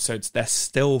releasing the episodes, they're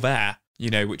still there,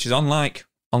 which is unlike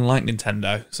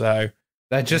Nintendo. So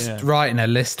they're just writing a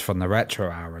list from the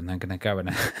Retro Hour, and they're going to go and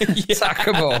attack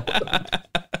them all.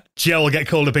 Joe will get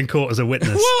called up in court as a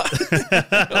witness. What?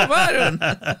 What have I done?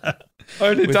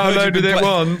 Only downloaded it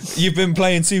once. You've been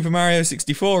playing Super Mario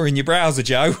 64 in your browser,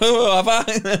 Joe. Have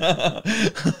I?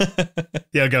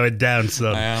 You're going down,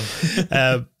 son. I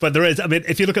am. But there is, I mean,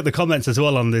 if you look at the comments as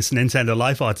well on this Nintendo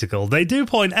Life article, they do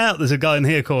point out there's a guy in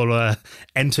here called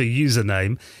Enter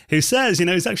Username who says,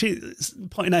 he's actually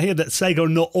pointing out here that Sega are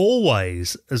not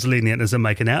always as lenient as they're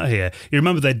making out here. You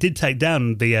remember they did take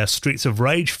down the Streets of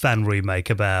Rage fan remake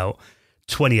about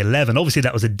 2011. Obviously,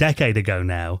 that was a decade ago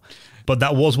now. But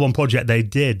that was one project they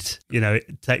did,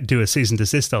 do a cease and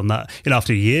desist on that.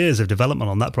 After years of development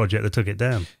on that project, they took it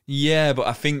down. Yeah, but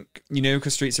I think,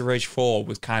 because Streets of Rage 4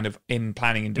 was kind of in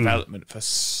planning and development for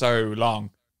so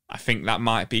long, I think that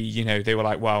might be, they were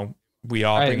like, well, we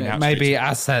are bringing out maybe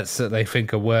assets that they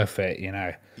think are worth it,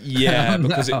 Yeah,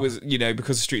 because it was,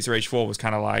 because Streets of Rage 4 was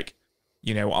kind of like,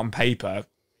 on paper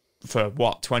for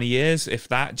 20 years, if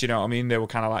that, do you know what I mean? They were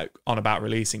kind of like on about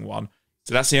releasing one.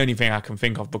 So that's the only thing I can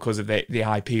think of, because of the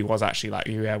IP was actually like,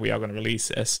 yeah, we are going to release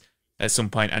this at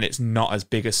some point, and it's not as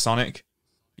big as Sonic.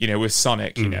 With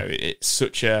Sonic, it's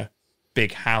such a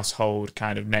big household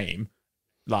kind of name.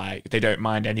 Like, they don't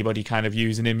mind anybody kind of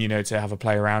using him, to have a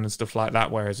play around and stuff like that.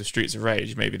 Whereas with Streets of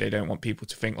Rage, maybe they don't want people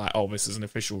to think like, oh, this is an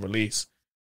official release.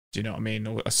 Do you know what I mean?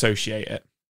 Or associate it.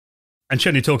 And she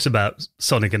only talks about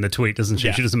Sonic in the tweet, doesn't she?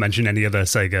 Yeah. She doesn't mention any other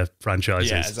Sega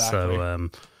franchises. Yeah, exactly. So,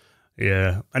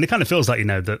 yeah. And it kind of feels like,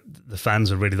 that the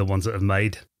fans are really the ones that have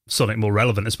made Sonic more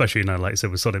relevant, especially, like I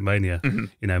said, with Sonic Mania.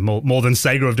 Mm-hmm. More than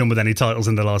Sega have done with any titles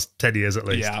in the last 10 years at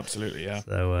least. Yeah, absolutely, yeah.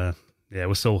 So,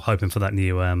 we're still hoping for that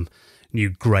new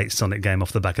great Sonic game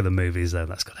off the back of the movies, though.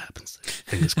 That's got to happen, so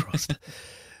fingers crossed.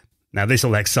 Now, this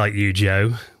will excite you,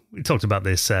 Joe. We talked about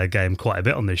this game quite a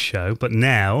bit on this show, but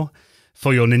now,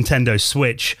 for your Nintendo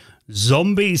Switch,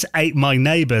 Zombies Ate My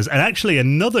Neighbors, and actually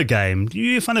another game. Were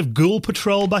you a fan of Ghoul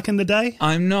Patrol back in the day?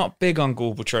 I'm not big on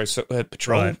Ghoul Patrol.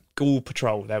 Right. Ghoul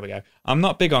Patrol, there we go. I'm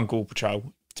not big on Ghoul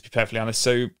Patrol, to be perfectly honest.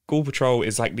 So Ghoul Patrol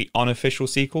is like the unofficial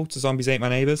sequel to Zombies Ate My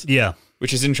Neighbors. Yeah.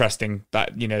 Which is interesting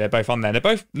that, they're both on there. They're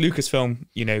both Lucasfilm,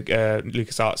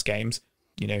 LucasArts games,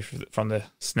 from the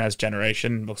SNES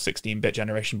generation, or 16-bit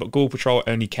generation. But Ghoul Patrol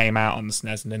only came out on the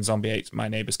SNES, and then Zombie Ate My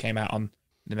Neighbors came out on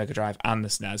the Mega Drive and the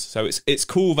SNES. So it's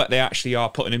cool that they actually are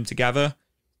putting them together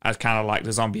as kind of like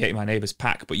the Zombie Ate My Neighbors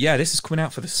pack. But yeah, this is coming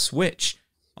out for the Switch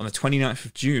on the 29th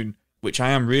of June, which I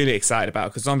am really excited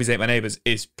about, because Zombies Ate My Neighbors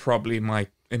is probably in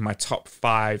my top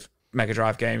 5 Mega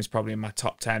Drive games, probably in my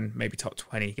top 10, maybe top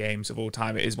 20 games of all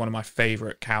time. It is one of my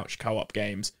favourite couch co-op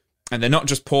games. And they're not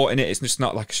just porting it, it's just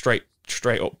not like a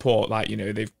straight up port. Like,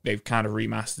 they've kind of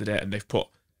remastered it, and they've put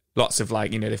lots of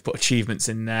they've put achievements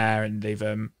in there, and they've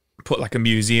put like a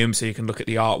museum so you can look at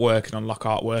the artwork and unlock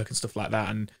artwork and stuff like that.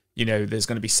 And, there's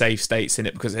going to be save states in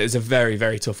it, because it's a very,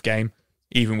 very tough game,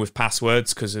 even with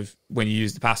passwords, because of when you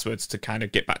use the passwords to kind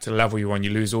of get back to the level you're on, you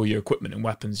lose all your equipment and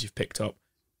weapons you've picked up.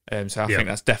 So I think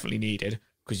that's definitely needed,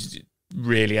 because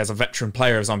really, as a veteran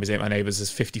player of Zombies Ate My Neighbors, there's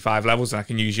 55 levels, and I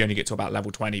can usually only get to about level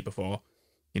 20 before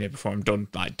I'm done,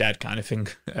 like dead kind of thing.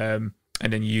 And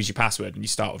then you use your password and you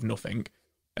start with nothing.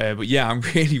 But yeah, I'm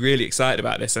really, really excited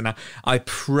about this, and I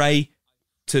pray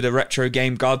to the retro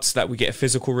game gods that we get a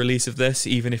physical release of this,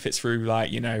 even if it's through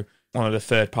one of the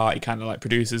third party kind of like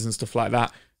producers and stuff like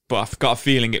that. But I've got a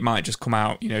feeling it might just come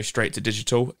out, straight to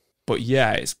digital. But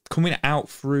yeah, it's coming out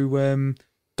through .mu,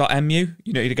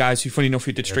 the guys who, funny enough,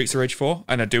 who did Streets of Rage 4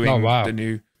 and are doing the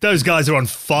new. Those guys are on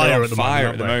fire at the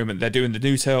moment. They're doing the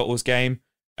new Turtles game.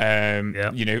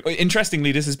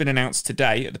 Interestingly, this has been announced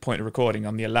today at the point of recording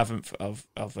on the 11th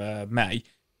of May,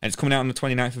 and it's coming out on the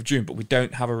 29th of June, but we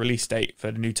don't have a release date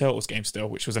for the new Turtles game still,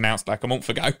 which was announced like a month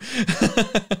ago.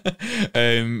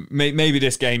 Maybe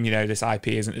this game, this IP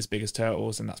isn't as big as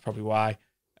Turtles, and that's probably why.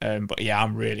 But yeah,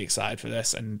 I'm really excited for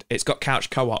this, and it's got couch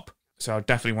co-op, so I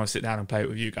definitely want to sit down and play it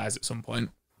with you guys at some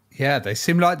point. Yeah, they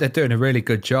seem like they're doing a really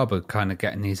good job of kind of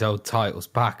getting these old titles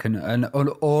back, and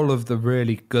all of the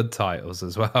really good titles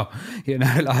as well.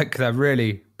 They're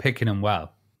really picking them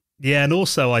well. Yeah, and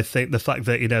also I think the fact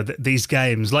that, these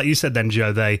games, like you said then,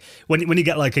 Joe, when you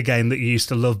get like a game that you used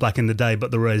to love back in the day, but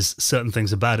there is certain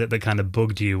things about it that kind of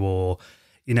bugged you, or,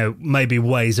 maybe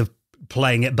ways of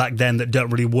playing it back then that don't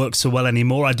really work so well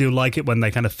anymore. I do like it when they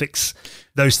kind of fix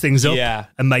those things up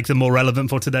and make them more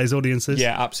relevant for today's audiences.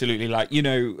 Yeah, absolutely.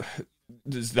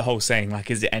 There's the whole saying,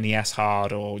 is it NES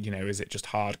hard, or, is it just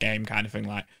hard game kind of thing?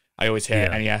 I always hear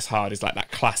NES hard is like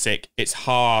that classic, it's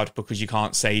hard because you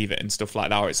can't save it and stuff like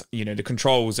that. Or it's, the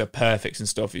controls are perfect and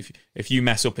stuff. If you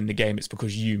mess up in the game, it's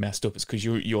because you messed up. It's because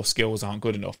your skills aren't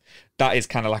good enough. That is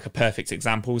kind of like a perfect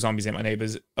example, Zombies Ate My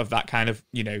Neighbors, of that kind of,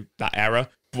 that era.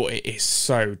 But it is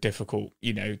so difficult,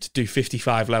 to do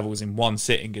 55 levels in one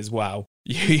sitting as well.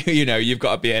 You've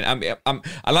got to be in.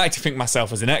 I like to think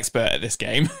myself as an expert at this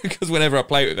game, because whenever I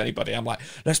play it with anybody, I'm like,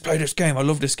 let's play this game. I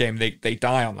love this game. They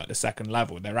die on the second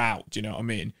level. They're out. Do you know what I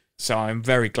mean? So I'm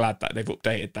very glad that they've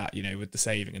updated that, with the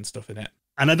saving and stuff in it.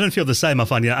 And I don't feel the same. I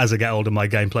find, as I get older, my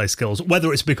gameplay skills,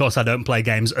 whether it's because I don't play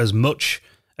games as much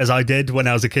as I did when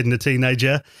I was a kid and a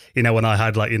teenager, when I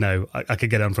had I could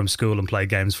get home from school and play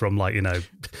games from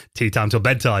tea time till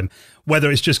bedtime.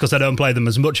 whether it's just because I don't play them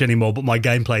as much anymore, but my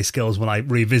gameplay skills when I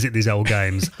revisit these old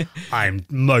games, I'm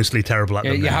mostly terrible at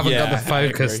them. You now. haven't got the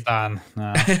focus, Dan.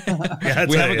 No.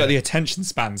 We haven't got the attention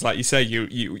spans, like you say.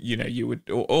 You would,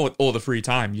 or the free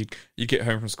time. You get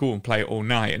home from school and play it all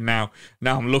night, and now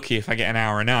I'm lucky if I get an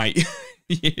hour a night.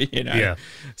 Yeah.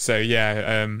 So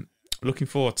yeah, looking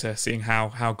forward to seeing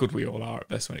how good we all are at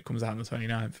this when it comes out on the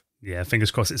 29th. Yeah, fingers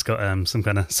crossed it's got some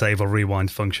kind of save or rewind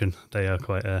function. They are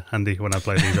quite handy when I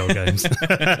play these old games.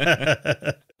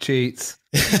 Cheats.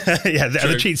 Yeah,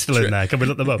 the cheats still in there. Can we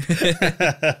look them up?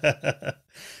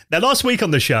 Now, last week on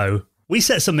the show, we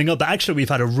set something up that actually we've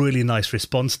had a really nice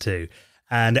response to.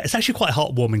 And it's actually quite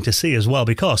heartwarming to see as well,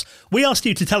 because we asked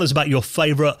you to tell us about your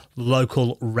favourite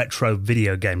local retro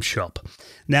video game shop.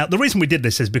 Now, the reason we did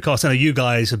this is because I know you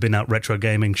guys have been out retro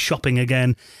gaming, shopping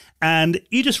again, and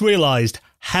you just realised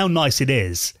how nice it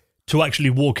is to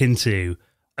actually walk into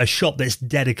a shop that's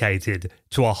dedicated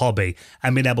to a hobby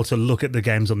and being able to look at the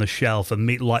games on the shelf and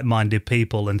meet like-minded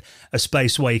people, and a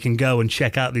space where you can go and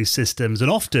check out these systems and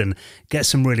often get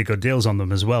some really good deals on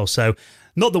them as well. So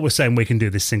not that we're saying we can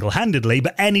do this single-handedly,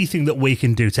 but anything that we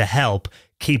can do to help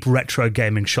keep retro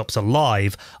gaming shops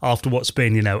alive after what's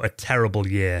been, a terrible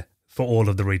year for all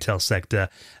of the retail sector.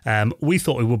 We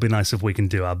thought it would be nice if we can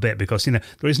do our bit, because, there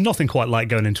is nothing quite like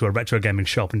going into a retro gaming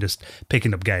shop and just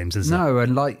picking up games, is there? No,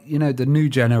 and the new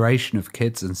generation of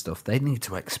kids and stuff, they need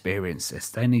to experience this.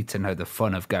 They need to know the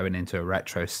fun of going into a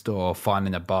retro store,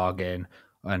 finding a bargain,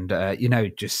 and,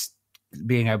 just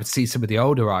being able to see some of the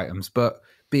older items, but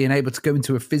being able to go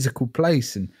into a physical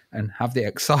place and have the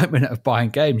excitement of buying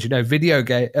games.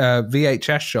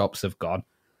 VHS shops have gone.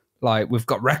 Like, we've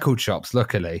got record shops,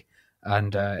 luckily.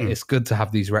 And it's good to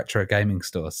have these retro gaming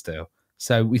stores still.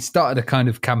 So we started a kind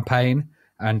of campaign,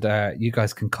 and you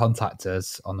guys can contact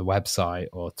us on the website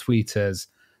or tweet us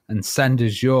and send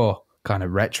us your kind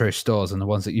of retro stores and the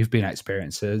ones that you've been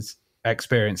experiencing.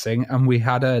 And we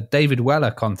had David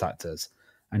Weller contact us,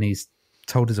 and he's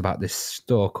told us about this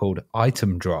store called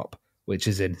Item Drop, which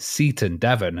is in Seaton,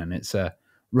 Devon, and it's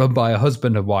run by a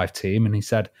husband and wife team. And he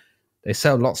said they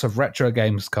sell lots of retro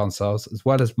games consoles as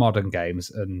well as modern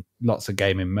games and lots of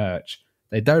gaming merch.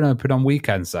 They don't open on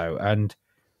weekends though, and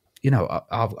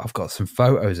I've got some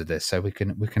photos of this, so we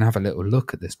can have a little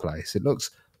look at this place. It looks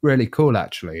really cool,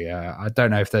 actually. I don't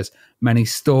know if there's many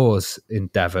stores in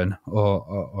Devon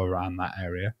or around that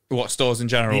area. What stores in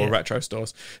general, or retro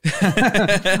stores?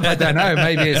 I don't know.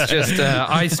 Maybe it's just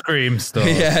ice cream stores.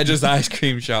 Yeah, just ice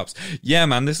cream shops. Yeah,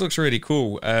 man, this looks really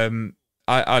cool.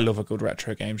 I love a good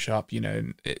retro game shop.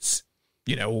 It's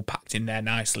all packed in there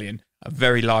nicely, and a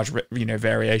very large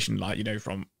variation,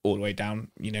 from all the way down,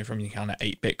 from your kind of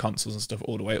 8-bit consoles and stuff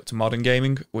all the way up to modern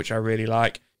gaming, which I really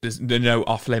like. There's no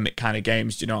off-limit kind of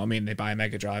games, do you know what I mean? They buy a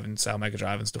Mega Drive and sell Mega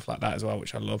Drive and stuff like that as well,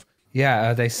 which I love.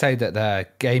 Yeah, they say that they're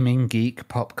gaming, geek,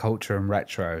 pop culture, and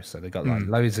retro. So they've got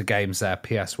loads of games there: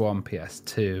 PS1,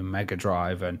 PS2, Mega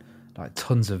Drive, and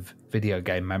tons of video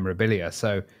game memorabilia.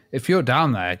 So if you're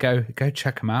down there, go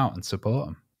check them out and support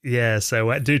them. Yeah,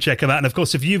 so do check them out. And of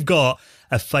course, if you've got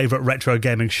a favourite retro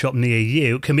gaming shop near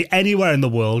you, it can be anywhere in the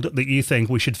world that you think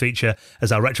we should feature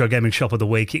as our retro gaming shop of the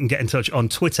week, you can get in touch on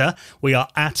Twitter. We are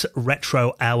at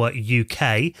Retro Hour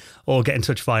UK, or get in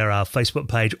touch via our Facebook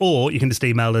page, or you can just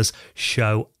email us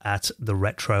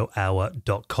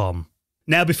show@theretrohour.com.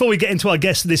 Now, before we get into our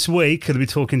guest this week, we'll be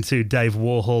talking to Dave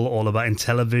Warhol all about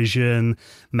Intellivision,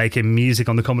 making music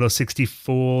on the Commodore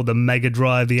 64, the Mega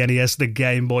Drive, the NES, the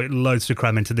Game Boy, loads to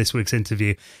cram into this week's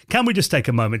interview. Can we just take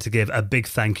a moment to give a big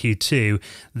thank you to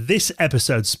this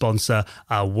episode's sponsor,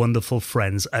 our wonderful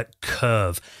friends at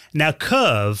Curve. Now,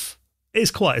 Curve is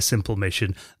quite a simple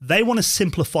mission. They want to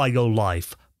simplify your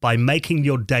life by making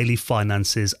your daily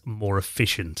finances more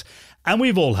efficient. And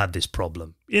we've all had this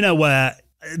problem, where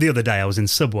the other day I was in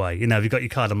Subway, you've got your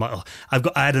card, I'm like,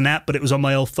 I had an app, but it was on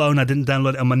my old phone, I didn't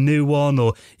download it on my new one.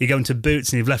 Or you go into Boots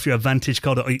and you've left your Advantage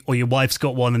card, or your wife's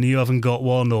got one and you haven't got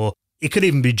one. Or it could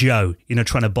even be Joe,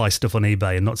 trying to buy stuff on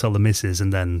eBay and not tell the missus,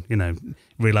 and then,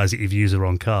 realise that you've used the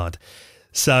wrong card.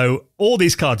 So all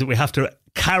these cards that we have to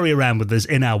carry around with us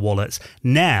in our wallets,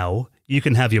 now you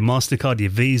can have your MasterCard, your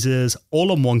Visas,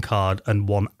 all on one card and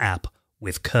one app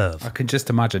with Curve. I can just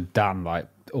imagine Dan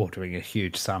ordering a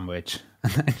huge sandwich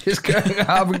and then just going,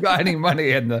 I haven't got any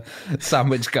money, and the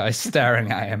sandwich guy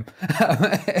staring at him.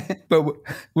 But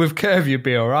with Curve, you'd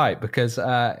be all right, because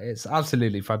it's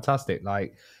absolutely fantastic.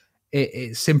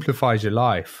 It simplifies your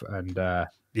life and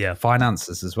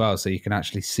finances as well, so you can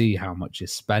actually see how much you're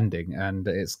spending, and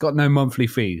it's got no monthly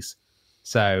fees.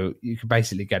 So you can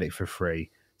basically get it for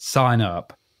free. Sign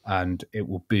up and it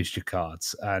will boost your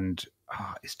cards. And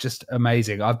it's just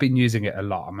amazing. I've been using it a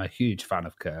lot. I'm a huge fan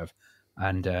of Curve.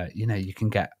 And, you can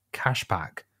get cash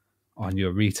back on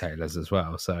your retailers as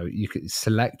well. So you can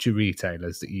select your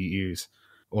retailers that you use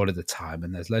all of the time.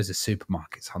 And there's loads of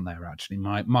supermarkets on there, actually.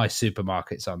 My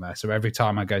supermarket's on there. So every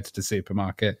time I go to the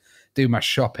supermarket, do my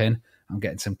shopping, I'm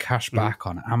getting some cash back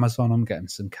on Amazon. I'm getting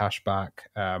some cash back,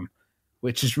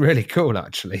 which is really cool,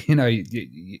 actually.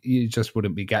 You just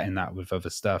wouldn't be getting that with other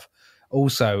stuff.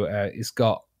 Also, it's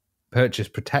got purchase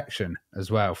protection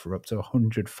as well for up to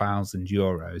 100,000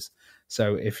 euros.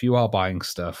 So if you are buying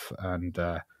stuff and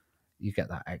you get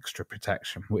that extra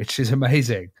protection, which is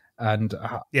amazing. And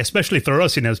especially for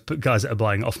us, guys that are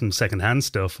buying often secondhand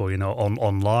stuff or,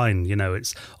 online,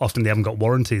 it's often they haven't got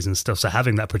warranties and stuff. So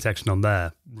having that protection on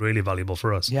there, really valuable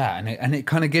for us. Yeah. And it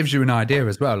kind of gives you an idea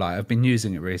as well. Like I've been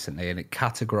using it recently and it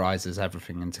categorizes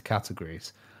everything into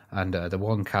categories. And the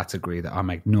one category that I'm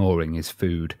ignoring is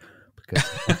food.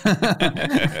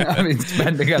 I've been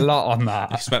spending a lot on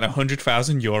that. You spent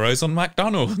 100,000 euros on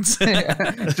McDonald's.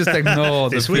 Just ignore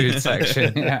the food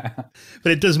section. Yeah.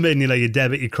 But it does mean, your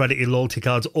debit, your credit, your loyalty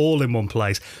cards all in one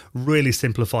place. Really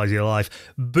simplifies your life.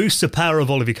 Boosts the power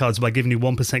of all of your cards by giving you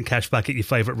 1% cash back at your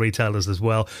favourite retailers as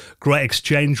well. Great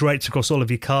exchange rates across all of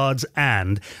your cards.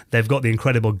 And they've got the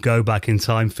incredible go back in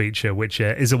time feature, which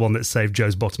is the one that saved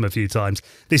Joe's bottom a few times.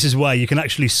 This is where you can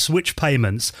actually switch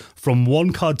payments from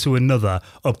one card to another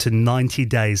up to 90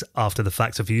 days after the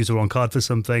fact. So if you use the wrong card for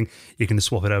something, you can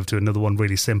swap it over to another one.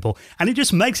 Really simple. And it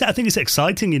just makes it, I think it's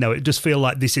exciting, it just feel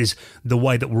like this is the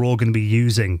way that we're all going to be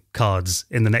using cards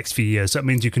in the next few years. So it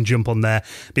means you can jump on there,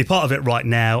 be part of it right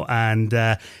now,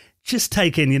 and just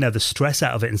taking, the stress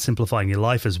out of it and simplifying your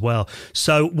life as well.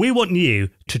 So we want you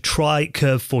to try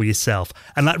Curve for yourself.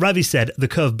 And like Ravi said, the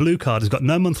Curve Blue card has got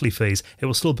no monthly fees. It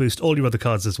will still boost all your other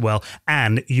cards as well.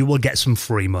 And you will get some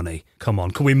free money. Come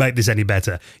on, can we make this any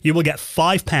better? You will get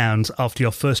 £5 after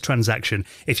your first transaction.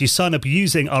 If you sign up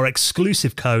using our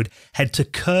exclusive code, head to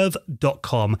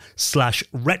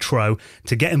curve.com/retro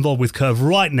to get involved with Curve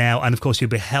right now. And of course,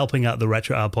 you'll be helping out the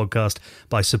Retro Hour podcast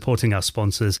by supporting our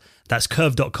sponsors. That's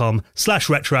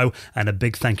curve.com/retro. And a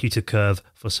big thank you to Curve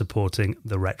for supporting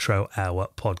the Retro Hour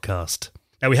podcast.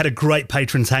 Now, we had a great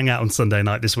patrons hangout on Sunday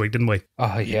night this week, didn't we?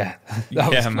 Oh, yeah.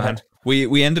 Yeah, man.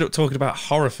 We ended up talking about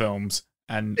horror films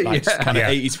and kind of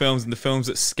 80s films and the films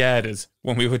that scared us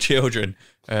when we were children,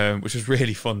 which was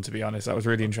really fun, to be honest. That was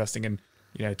really interesting. And,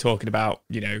 talking about,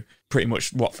 pretty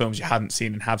much what films you hadn't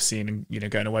seen and have seen and,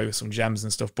 going away with some gems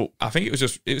and stuff. But I think it was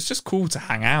just cool to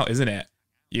hang out, isn't it?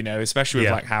 Especially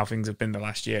with like how things have been the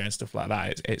last year and stuff like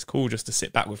that. It's cool just to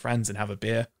sit back with friends and have a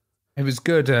beer. It was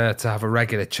good to have a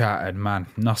regular chat, and man,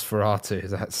 Nosferatu,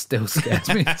 that still scares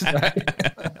me today.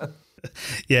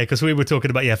 Yeah, because we were talking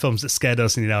about films that scared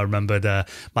us, and I remembered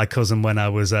my cousin when I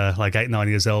was like 8-9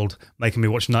 years old making me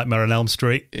watch Nightmare on Elm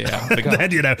Street. Yeah, then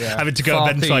having to go to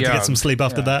bed and try to get some sleep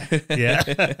after that.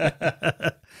 Yeah.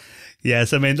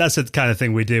 Yes, I mean that's the kind of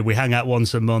thing we do. We hang out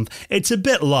once a month. It's a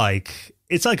bit like.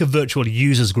 It's like a virtual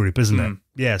users group, isn't it?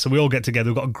 Yeah, so we all get together.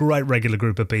 We've got a great regular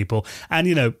group of people.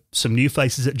 And, some new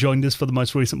faces that joined us for the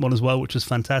most recent one as well, which was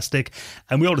fantastic.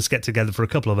 And we all just get together for a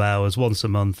couple of hours once a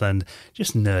month and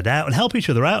just nerd out and help each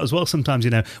other out as well. Sometimes,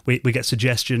 we get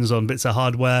suggestions on bits of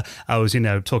hardware. I was,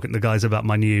 talking to the guys about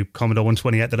my new Commodore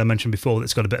 128 that I mentioned before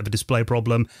that's got a bit of a display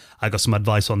problem. I got some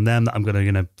advice on them that I'm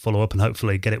going to, follow up and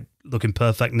hopefully get it looking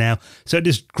perfect now. So it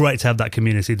is great to have that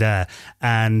community there.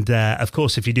 And of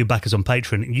course, if you do back us on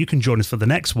Patreon, you can join us for the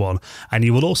next one, and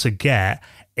you will also get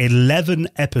 11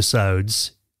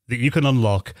 episodes that you can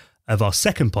unlock of our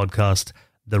second podcast,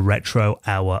 the Retro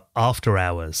Hour After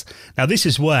Hours. Now, this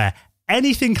is where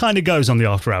anything kind of goes on the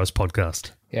After Hours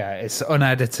podcast. Yeah, it's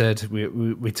unedited.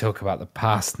 We talk about the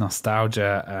past,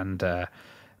 nostalgia, and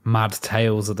mad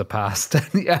tales of the past.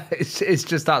 Yeah, it's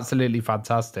just absolutely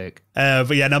fantastic.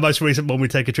 But yeah, now most recent one, we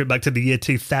take a trip back to the year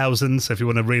 2000. So if you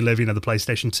want to relive, the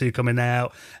PlayStation 2 coming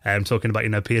out, talking about,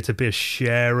 peer-to-peer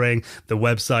sharing, the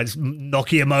websites,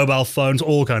 Nokia mobile phones,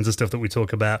 all kinds of stuff that we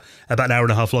talk about an hour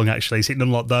and a half long, actually. So you can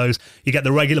unlock those. You get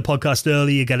the regular podcast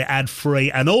early, you get it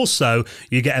ad-free, and also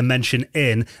you get a mention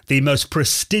in the most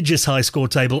prestigious high score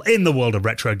table in the world of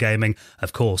retro gaming,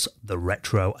 of course, the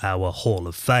Retro Hour Hall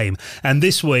of Fame. And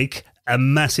this week, a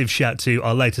massive shout to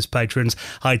our latest patrons.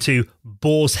 Hi to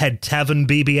Boar's Head Tavern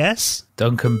BBS,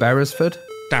 Duncan Beresford,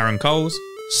 Darren Coles,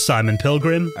 Simon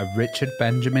Pilgrim, and Richard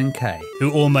Benjamin Kay,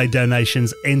 who all made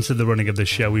donations into the running of the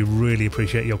show. We really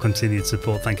appreciate your continued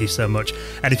support. Thank you so much.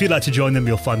 And if you'd like to join them,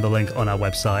 you'll find the link on our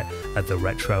website at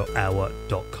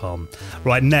theretrohour.com.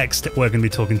 Right, next, we're going to be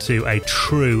talking to a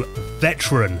true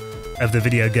veteran of the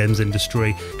video games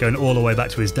industry, going all the way back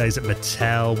to his days at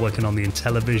Mattel, working on the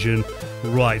Intellivision,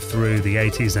 right through the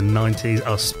 80s and 90s.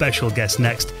 Our special guest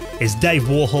next is Dave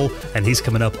Warhol, and he's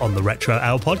coming up on the Retro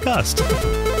Hour podcast.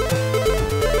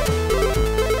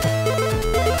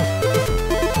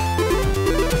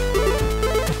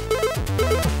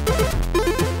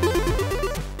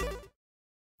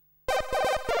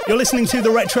 You're listening to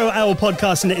the Retro Hour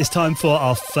podcast, and it is time for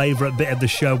our favourite bit of the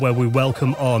show where we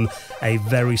welcome on a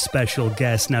very special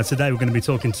guest. Now, today we're going to be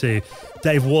talking to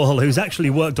Dave Warhol, who's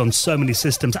actually worked on so many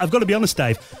systems. I've got to be honest,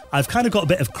 Dave, I've kind of got a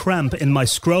bit of cramp in my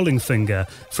scrolling finger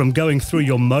from going through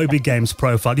your Moby Games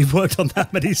profile. You've worked on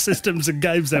that many systems and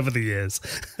games over the years.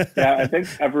 Yeah, I think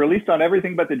I've released on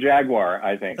everything but the Jaguar,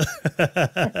 I think.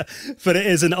 But it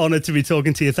is an honour to be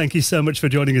talking to you. Thank you so much for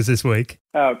joining us this week.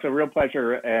 Oh, it's a real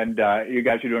pleasure, and you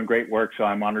guys are doing great work, so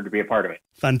I'm honored to be a part of it.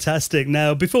 Fantastic.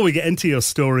 Now, before we get into your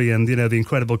story and, the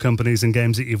incredible companies and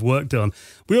games that you've worked on,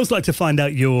 we always like to find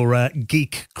out your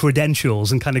geek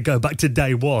credentials and kind of go back to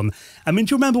day one. I mean,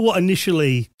 do you remember what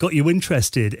initially got you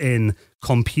interested in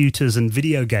computers and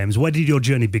video games? Where did your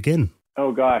journey begin?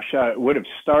 Oh, gosh. It would have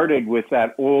started with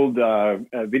that old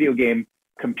video game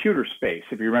computer space.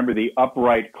 If you remember the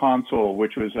upright console,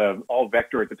 which was all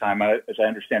vector at the time, as I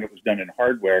understand it was done in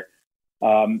hardware.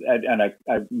 And I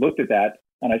looked at that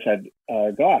and I said,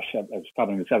 gosh, I was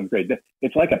probably in the 7th grade.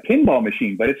 It's like a pinball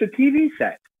machine, but it's a TV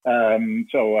set.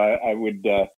 So I would,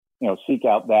 seek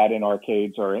out that in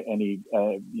arcades or any,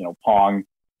 Pong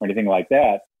or anything like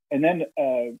that. And then,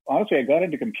 honestly, I got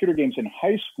into computer games in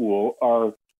high school.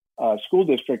 Our school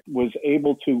district we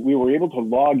were able to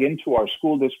log into our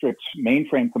school district's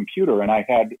mainframe computer. And I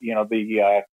had,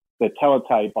 the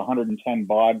teletype 110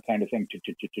 baud kind of thing,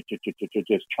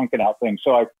 just chunking out things.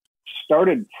 So I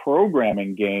started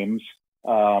programming games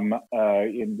in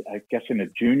a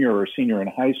junior or senior in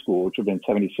high school, which would have been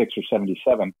 76 or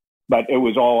 77. But it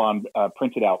was all on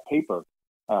printed out paper.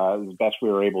 It was the best we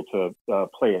were able to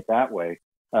play it that way.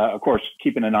 Of course,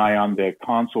 keeping an eye on the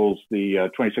consoles,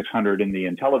 the 2600 and the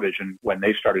Intellivision when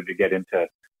they started to get into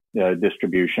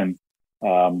distribution.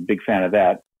 Big fan of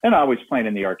that. And I always playing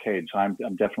in the arcade, so I'm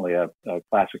definitely a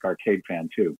classic arcade fan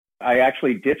too. I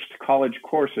actually ditched college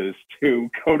courses to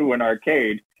go to an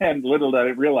arcade, and little did I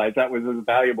realize that was as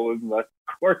valuable as the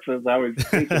courses I was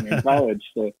taking in college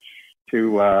to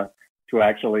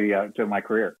my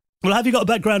career. Well, have you got a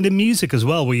background in music as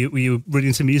well? Were you really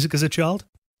into music as a child?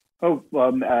 Oh,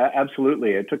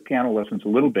 absolutely. I took piano lessons a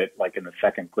little bit, like in the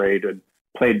 2nd grade, and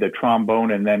played the trombone,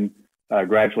 and then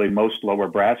gradually most lower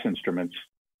brass instruments.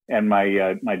 And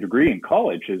my degree in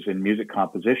college is in music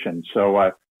composition. So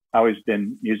I've always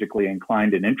been musically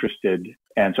inclined and interested.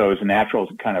 And so it was a natural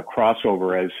kind of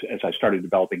crossover as I started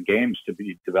developing games to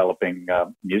be developing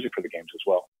music for the games as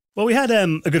well. Well, we had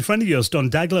a good friend of yours, Don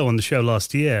Daglow, on the show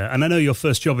last year. And I know your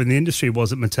first job in the industry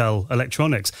was at Mattel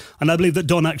Electronics. And I believe that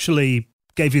Don actually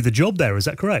gave you the job there. Is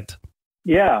that correct?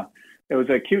 Yeah, it was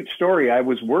a cute story. I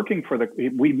was working for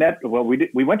we went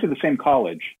to the same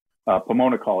college.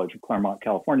 Pomona College of Claremont,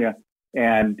 California.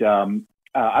 And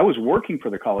I was working for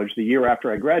the college the year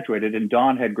after I graduated, and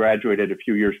Don had graduated a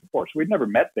few years before. So we'd never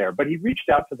met there, but he reached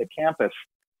out to the campus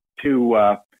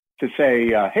to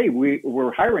say, hey,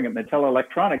 we're hiring at Mattel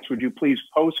Electronics. Would you please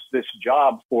post this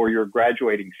job for your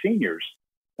graduating seniors?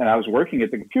 And I was working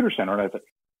at the computer center, and I said,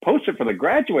 post it for the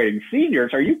graduating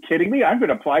seniors? Are you kidding me? I'm going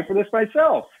to apply for this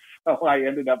myself. So I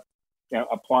ended up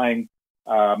applying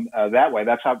that way.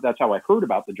 That's how I heard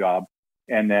about the job,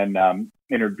 and then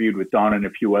interviewed with Don and a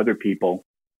few other people.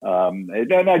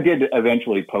 And I did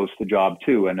eventually post the job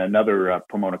too. And another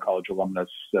Pomona College alumnus,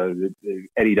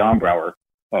 Eddie Dombrauer,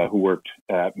 who worked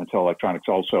at Mattel Electronics,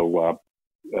 also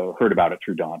heard about it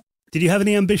through Don. Did you have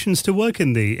any ambitions to work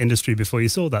in the industry before you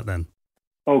saw that then?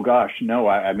 Oh gosh, no.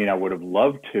 I mean, I would have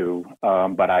loved to,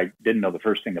 but I didn't know the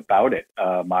first thing about it.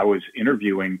 I was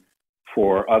interviewing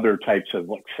for other types of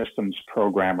like systems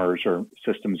programmers or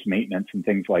systems maintenance and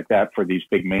things like that for these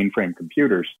big mainframe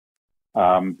computers.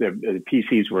 The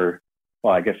PCs were,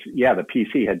 well, I guess, yeah, the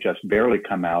PC had just barely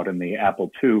come out and the Apple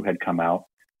II had come out.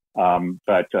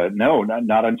 But no,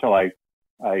 not until I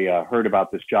heard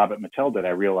about this job at Mattel did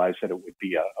I realize that it would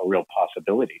be a real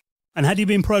possibility. And had you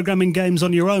been programming games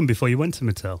on your own before you went to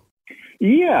Mattel?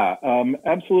 Yeah,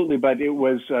 absolutely. But it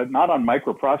was not on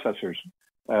microprocessors.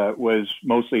 Was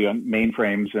mostly on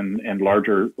mainframes and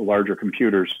larger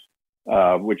computers,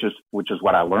 which is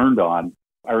what I learned on.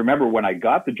 I remember when I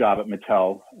got the job at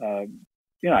Mattel,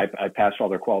 I passed all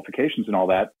their qualifications and all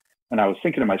that, and I was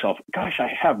thinking to myself, gosh, I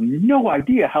have no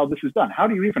idea how this is done. How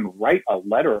do you even write a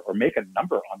letter or make a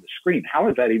number on the screen? How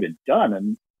is that even done?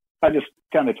 And I just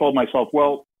kind of told myself,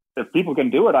 well, if people can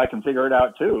do it, I can figure it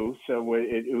out too. So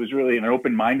it was really an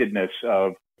open-mindedness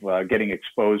of getting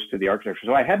exposed to the architecture.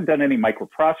 So I hadn't done any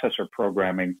microprocessor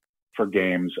programming for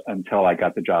games until I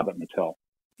got the job at Mattel.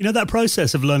 You know, that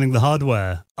process of learning the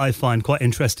hardware, I find quite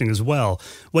interesting as well.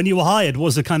 When you were hired,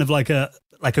 was it kind of like an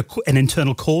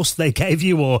internal course they gave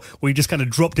you, or were you just kind of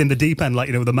dropped in the deep end, like,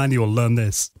 with a manual, learn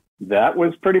this? That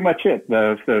was pretty much it.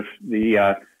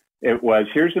 It was,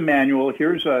 here's the manual,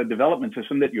 here's a development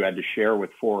system that you had to share with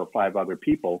 4 or 5 other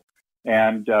people.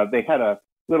 And they had a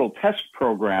little test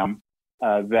program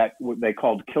that they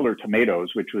called Killer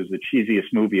Tomatoes, which was the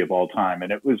cheesiest movie of all time.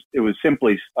 And it was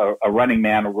simply a running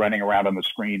man running around on the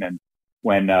screen, and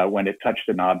when it touched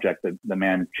an object, the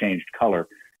man changed color.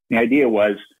 The idea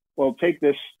was, well, take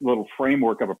this little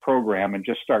framework of a program and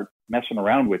just start messing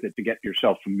around with it to get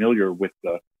yourself familiar with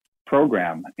the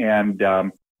program. And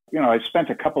I spent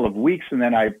a couple of weeks, and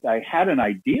then I had an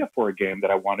idea for a game that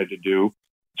I wanted to do.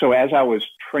 So as I was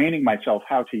training myself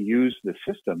how to use the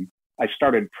system, I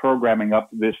started programming up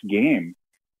this game,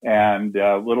 and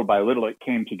little by little it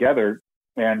came together.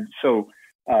 And so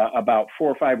about 4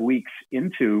 or 5 weeks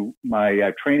into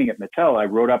my training at Mattel, I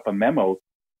wrote up a memo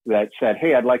that said,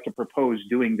 hey, I'd like to propose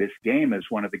doing this game as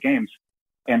one of the games.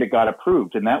 And it got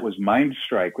approved. And that was Mind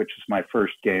Strike, which is my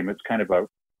first game. It's kind of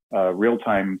a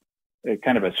real-time,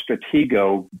 kind of a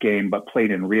Stratego game, but played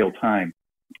in real time.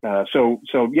 So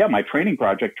yeah, my training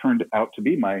project turned out to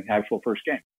be my actual first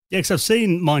game. Yeah, because I've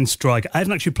seen Mind Strike. I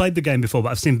haven't actually played the game before, but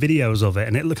I've seen videos of it,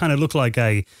 and it kind of looked like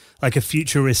a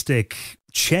futuristic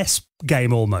chess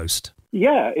game almost.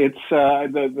 Yeah, it's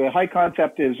the high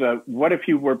concept is, what if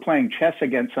you were playing chess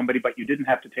against somebody, but you didn't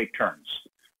have to take turns?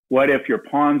 What if your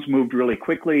pawns moved really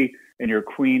quickly and your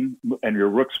queen and your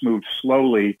rooks moved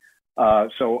slowly?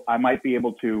 So I might be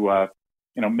able to,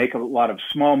 make a lot of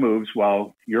small moves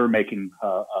while you're making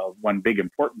one big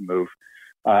important move.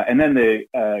 And then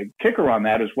the kicker on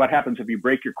that is, what happens if you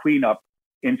break your queen up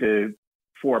into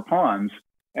 4 pawns,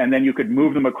 and then you could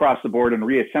move them across the board and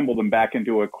reassemble them back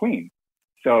into a queen.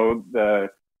 So the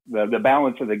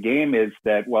balance of the game is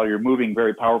that while you're moving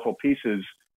very powerful pieces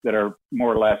that are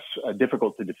more or less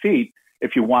difficult to defeat,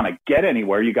 if you want to get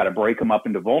anywhere, you got to break them up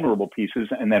into vulnerable pieces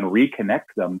and then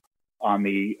reconnect them on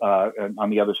the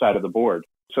other side of the board.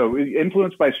 So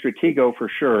influenced by Stratego for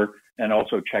sure, and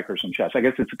also checkers and chess. I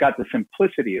guess it's got the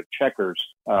simplicity of checkers,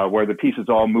 where the pieces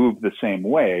all move the same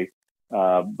way.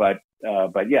 But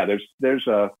yeah, there's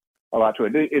a lot to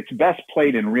it. It's best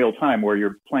played in real time, where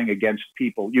you're playing against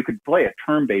people. You could play a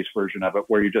turn-based version of it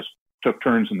where you just took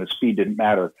turns and the speed didn't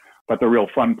matter. But the real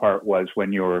fun part was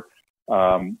when you were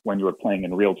playing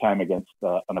in real time against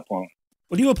an opponent.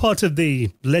 Well, you were part of the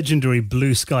legendary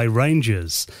Blue Sky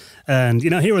Rangers, and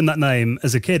hearing that name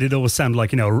as a kid, it always sounded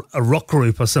like a rock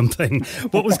group or something.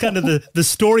 What was kind of the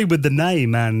story with the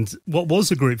name, and what was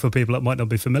the group for people that might not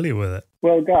be familiar with it?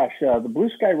 Well, gosh, the Blue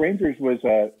Sky Rangers was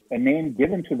a name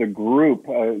given to the group.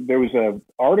 There was an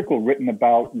article written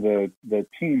about the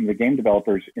team, the game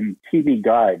developers, in TV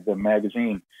Guide, the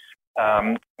magazine.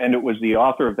 And it was the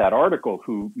author of that article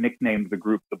who nicknamed the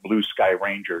group the Blue Sky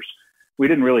Rangers. We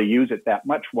didn't really use it that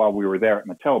much while we were there at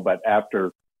Mattel, but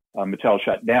after Mattel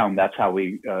shut down, that's how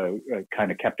we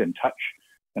kind of kept in touch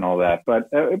and all that. But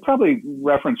it probably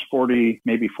referenced 40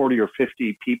 or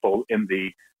 50 people in the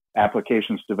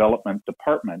applications development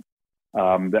department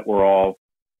that were all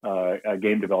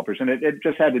game developers. And it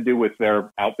just had to do with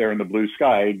they're out there in the blue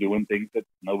sky doing things that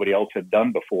nobody else had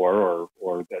done before,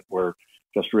 or that were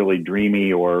just really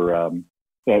dreamy, or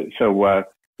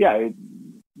yeah,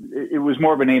 it was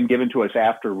more of a name given to us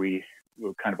after we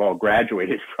kind of all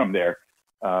graduated from there,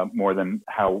 more than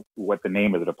what the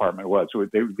name of the department was. So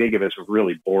they give us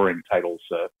really boring titles,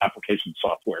 application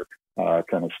software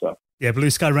kind of stuff. Yeah, Blue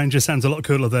Sky Ranger sounds a lot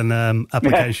cooler than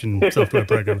application software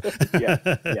program.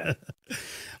 Yeah.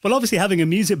 Well, obviously having a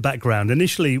music background,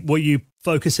 initially, were you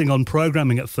focusing on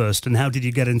programming at first, and how did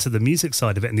you get into the music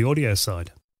side of it and the audio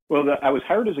side? Well, I was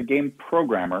hired as a game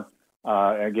programmer,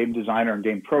 a game designer and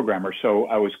game programmer. So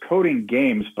I was coding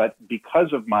games, but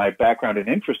because of my background and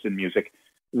interest in music,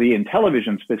 the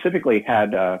Intellivision specifically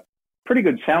had a pretty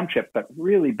good sound chip, but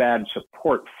really bad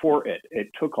support for it. It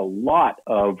took a lot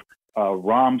of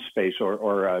ROM space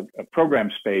or a program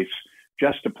space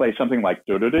just to play something like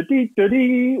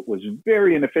do-do-do-dee-do-dee. Was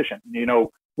very inefficient.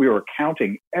 We were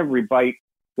counting every byte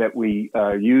that we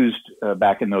used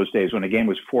back in those days when a game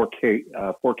was 4K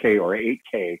or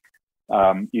 8K.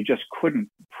 You just couldn't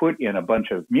put in a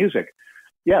bunch of music.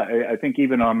 Yeah, I think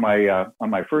even on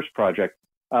my first project,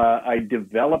 I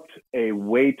developed a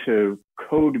way to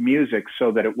code music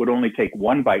so that it would only take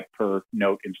 1 byte per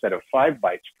note instead of 5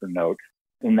 bytes per note.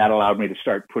 and that allowed me to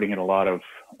start putting in a lot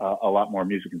more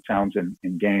music and sounds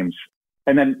in games.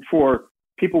 And then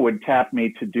people would tap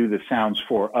me to do the sounds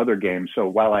for other games. So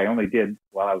while I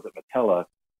was at Mattel,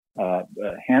 a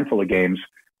handful of games,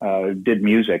 did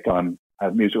music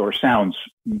or sounds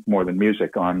more than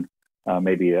music on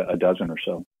maybe a dozen or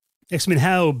so. Yes, I mean,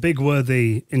 how big were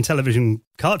the Intellivision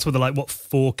carts? Were they like, what,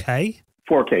 4K?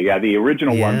 4K, yeah. The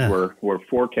original ones were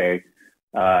 4K.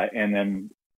 And then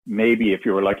maybe if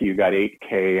you were lucky, you got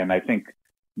 8K. And I think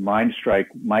Mindstrike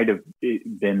might have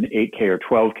been 8K or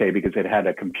 12K because it had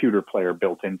a computer player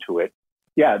built into it.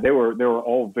 Yeah, they were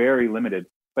all very limited.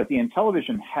 But the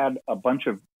Intellivision had a bunch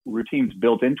of routines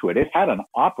built into it. It had an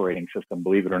operating system,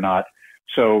 believe it or not.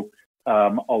 So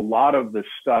a lot of the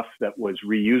stuff that was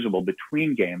reusable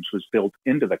between games was built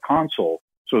into the console.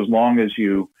 So as long as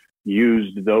you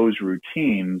used those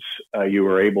routines, you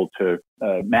were able to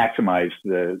maximize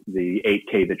the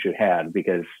 8K that you had,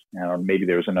 because maybe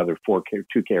there was another 4K,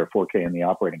 2K or 4K in the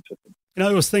operating system.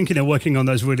 I was thinking of working on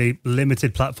those really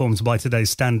limited platforms by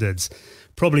today's standards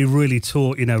probably really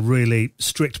taught, really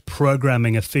strict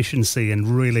programming efficiency and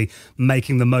really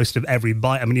making the most of every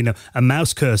byte. I mean, a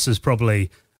mouse cursor is probably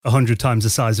 100 times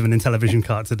the size of an Intellivision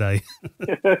cart today.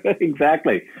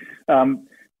 Exactly.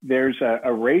 There's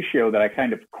a ratio that I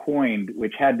kind of coined,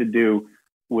 which had to do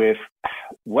with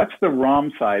what's the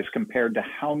ROM size compared to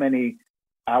how many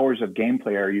hours of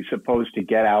gameplay are you supposed to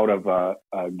get out of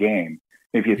a game.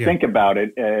 If you think about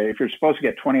it, if you're supposed to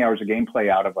get 20 hours of gameplay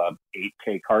out of a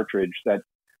 8K cartridge, that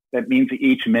means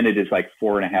each minute is like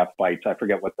 4.5 bytes. I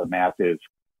forget what the math is.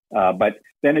 But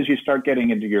then as you start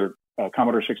getting into your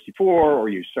Commodore 64, or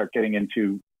you start getting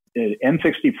into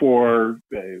N64,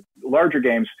 larger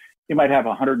games, you might have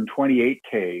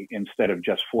 128K instead of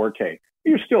just 4K.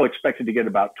 You're still expected to get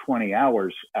about 20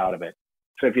 hours out of it.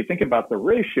 So if you think about the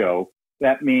ratio,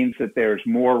 that means that there's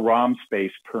more ROM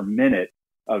space per minute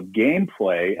of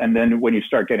gameplay. And then when you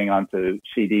start getting onto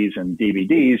CDs and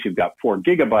DVDs, you've got 4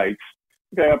 gigabytes.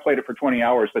 Okay, I played it for 20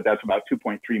 hours, but that's about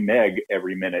 2.3 meg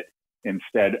every minute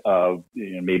instead of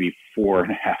maybe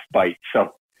 4.5 bytes.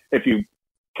 So if you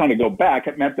kind of go back,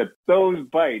 it meant that those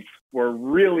bytes were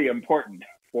really important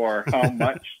for how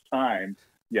much time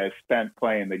you spent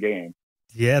playing the game.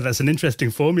 Yeah, that's an interesting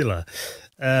formula.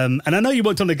 And I know you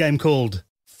worked on a game called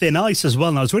Thin Ice as well,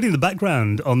 and I was reading the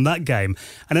background on that game.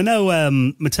 And I know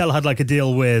Mattel had like a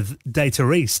deal with Data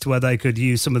East where they could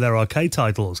use some of their arcade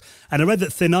titles. And I read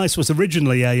that Thin Ice was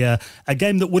originally a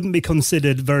game that wouldn't be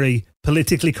considered very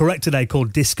politically correct today,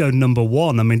 called Disco Number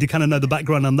 1. I mean, do you kind of know the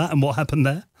background on that and what happened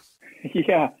there?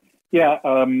 Yeah.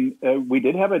 We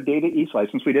did have a Data East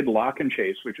license. We did Lock and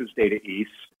Chase, which was Data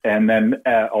East, and then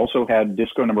also had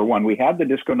Disco Number 1. We had the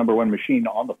Disco Number 1 machine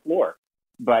on the floor,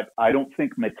 but I don't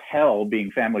think Mattel, being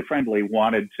family friendly,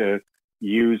 wanted to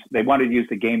use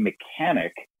the game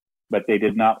mechanic, but they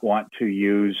did not want to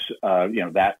use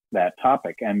that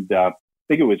topic. And I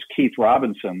think it was Keith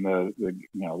Robinson, the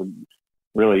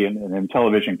really an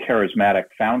Intellivision charismatic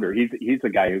founder. He's the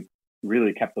guy who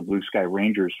really kept the Blue Sky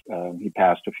Rangers. He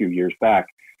passed a few years back.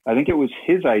 I think it was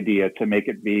his idea to make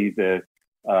it be the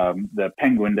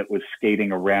penguin that was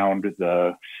skating around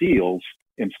the seals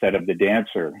instead of the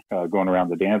dancer going around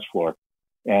the dance floor.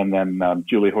 And then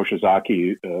Julie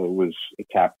Hoshizaki was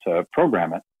tapped to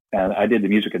program it. And I did the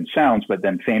music and sounds, but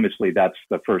then famously, that's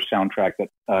the first soundtrack that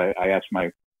I asked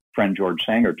my friend George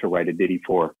Sanger to write a ditty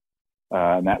for.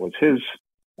 And that was his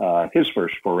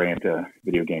first foray into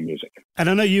video game music. And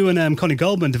I know you and Connie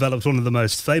Goldman developed one of the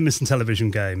most famous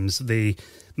Intellivision games, the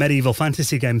medieval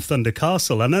fantasy game Thunder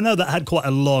Castle. And I know that had quite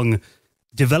a long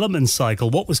development cycle.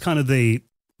 What was kind of the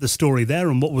story there,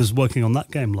 and what was working on that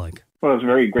game like? Well, it's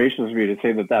very gracious of you to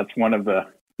say that that's one of the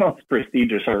most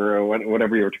prestigious, or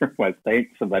whatever your term was.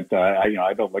 Thanks, but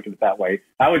I don't look at it that way.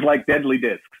 I would like Deadly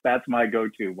Discs. That's my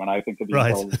go-to when I think of these.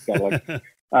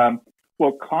 Right.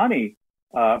 Well, Connie,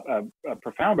 a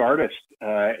profound artist,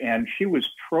 and she was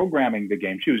programming the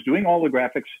game. She was doing all the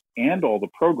graphics and all the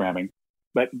programming,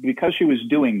 but because she was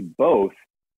doing both,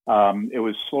 it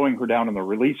was slowing her down in the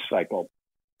release cycle.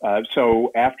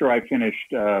 So after I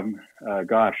finished, I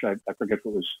forget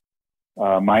what was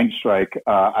Mindstrike,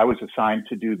 I was assigned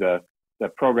to do the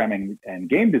programming and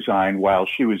game design while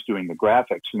she was doing the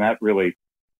graphics, and that really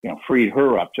freed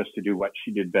her up just to do what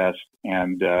she did best.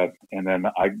 And then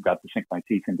I got to sink my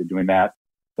teeth into doing that,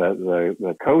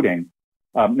 the coding.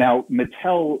 Now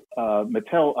Mattel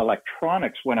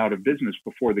Electronics went out of business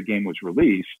before the game was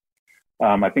released.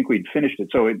 I think we'd finished it.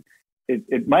 So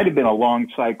it might have been a long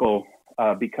cycle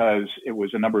because it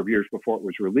was a number of years before it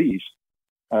was released.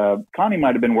 Connie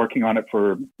might have been working on it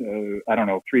for, 3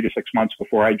 to 6 months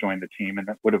before I joined the team, and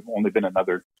it would have only been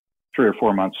another 3 or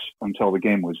 4 months until the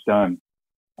game was done.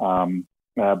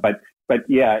 But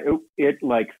yeah, it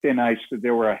like thin ice.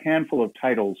 There were a handful of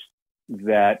titles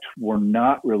that were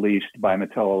not released by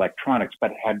Mattel Electronics,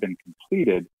 but had been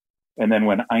completed. And then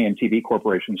when INTV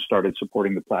Corporation started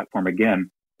supporting the platform again,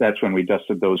 that's when we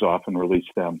dusted those off and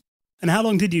released them. And how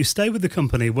long did you stay with the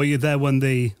company? Were you there when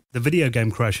the video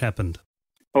game crash happened?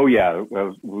 Oh yeah,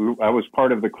 I was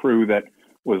part of the crew that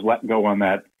was let go on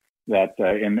that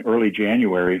in early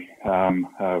January.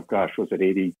 Was it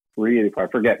 83? I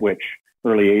forget which,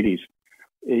 early 80s.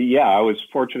 Yeah, I was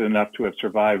fortunate enough to have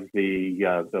survived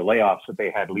the layoffs that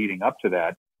they had leading up to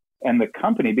that. And the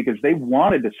company, because they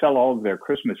wanted to sell all of their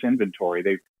Christmas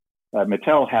inventory,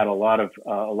 Mattel had a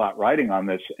lot riding on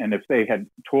this. And if they had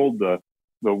told the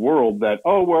world that,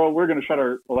 oh, well, we're going to shut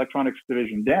our electronics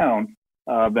division down,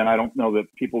 then I don't know that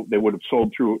they would have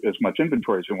sold through as much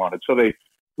inventory as they wanted. So they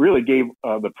really gave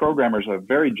the programmers a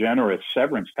very generous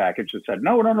severance package that said,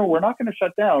 no, we're not going to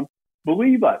shut down.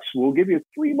 Believe us, we'll give you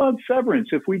 3-month severance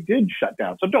if we did shut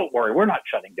down. So don't worry, we're not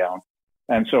shutting down.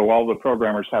 And so all the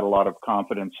programmers had a lot of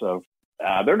confidence of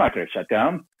they're not going to shut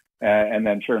down. And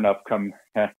then sure enough, come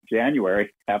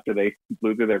January, after they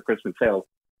blew through their Christmas sales,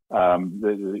 they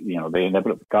ended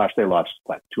up, they lost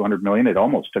what, $200 million. It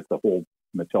almost took the whole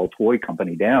Mattel toy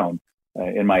company down.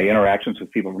 In my interactions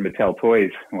with people from Mattel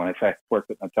Toys, when I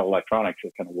worked at Mattel Electronics,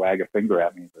 they kind of wag a finger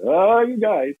at me. Oh, you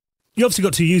guys. You obviously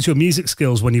got to use your music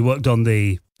skills when you worked on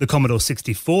the Commodore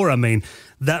 64. I mean,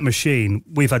 that machine,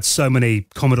 we've had so many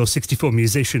Commodore 64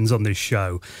 musicians on this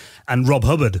show. And Rob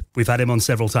Hubbard, we've had him on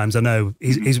several times. I know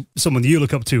he's someone you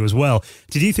look up to as well.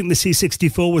 Did you think the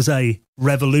C64 was a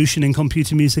revolution in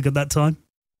computer music at that time?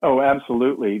 Oh,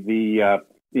 absolutely. The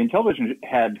Intellivision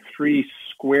had 3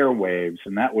 square waves,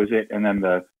 and that was it. And then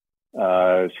the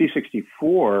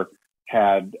C64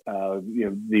 had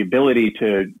the ability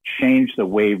to change the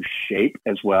wave shape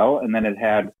as well. And then it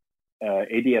had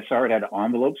ADSR, it had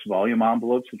envelopes, volume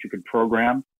envelopes that you could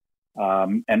program.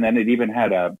 And then it even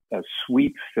had a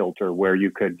sweep filter where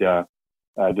you could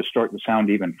distort the sound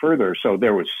even further. So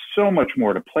there was so much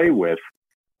more to play with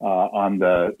on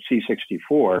the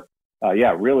C64.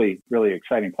 Really, really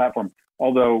exciting platform.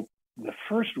 Although the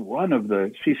first run of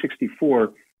the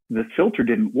C64, the filter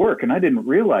didn't work, and I didn't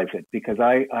realize it because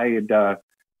I'd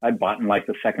bought in like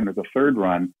the second or the third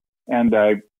run, and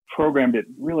I programmed it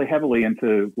really heavily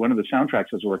into one of the soundtracks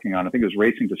I was working on. I think it was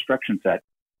Racing Destruction Set,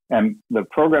 and the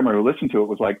programmer who listened to it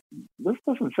was like, "This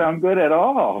doesn't sound good at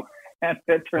all." And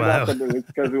it turned out that it was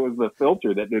because it was the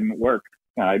filter that didn't work.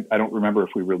 I don't remember if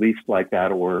we released like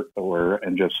that or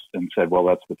said, well,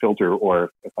 that's the filter, or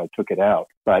if I took it out.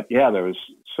 But yeah, there was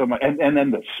so much. And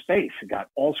then the space, it got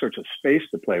all sorts of space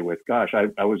to play with. Gosh,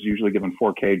 I was usually given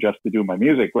 4K just to do my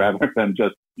music rather than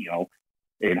just,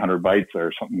 800 bytes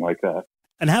or something like that.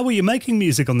 And how were you making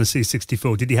music on the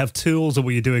C64? Did you have tools, or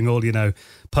were you doing all,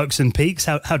 pokes and peaks?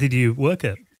 How did you work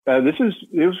it? This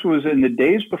was in the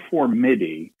days before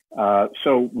MIDI.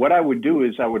 So what I would do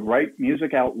is I would write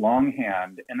music out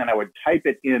longhand, and then I would type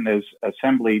it in as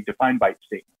assembly defined byte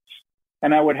statements.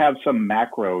 And I would have some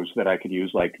macros that I could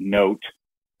use, like note,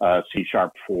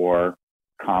 C#4,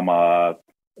 comma,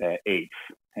 eighth,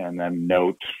 and then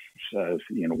note,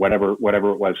 whatever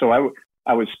it was. So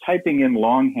I was typing in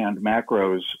longhand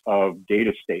macros of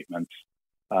data statements,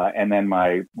 and then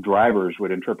my drivers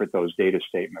would interpret those data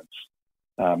statements.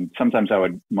 Sometimes I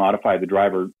would modify the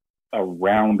driver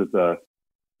around the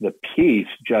piece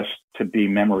just to be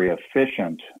memory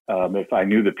efficient. If I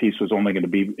knew the piece was only going to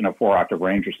be in a 4-octave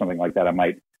range or something like that, I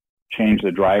might change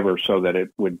the driver so that it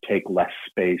would take less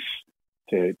space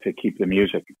to keep the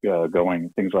music going,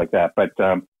 things like that. But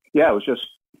it was just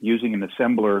using an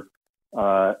assembler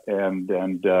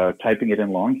and typing it in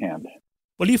longhand.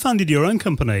 Well, you founded your own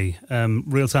company,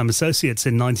 Real Time Associates,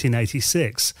 in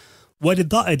 1986. Where did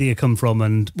that idea come from,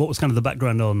 and what was kind of the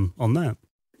background on that?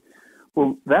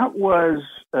 Well, that was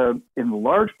in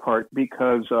large part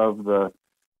because of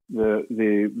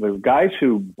the guys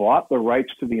who bought the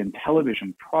rights to the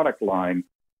Intellivision product line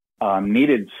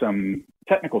needed some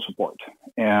technical support,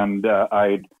 and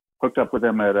I'd hooked up with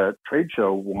them at a trade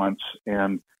show once,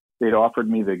 and they'd offered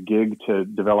me the gig to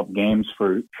develop games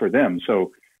for them.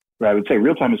 So I would say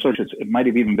Real Time Associates, it might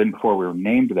have even been before we were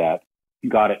named that,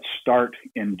 got its start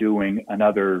in doing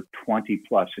another 20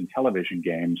 plus Intellivision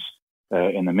games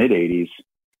in the mid 80s.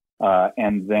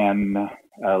 And then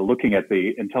looking at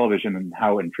the Intellivision and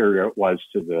how inferior it was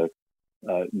to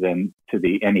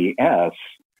the NES,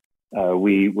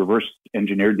 we reverse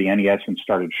engineered the NES and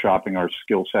started shopping our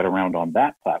skill set around on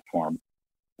that platform.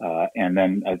 And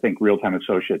then I think Real Time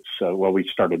Associates, we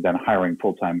started then hiring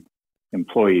full-time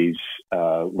employees,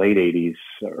 late 80s,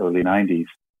 early 90s,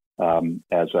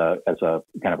 as a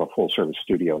kind of a full service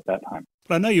studio at that time.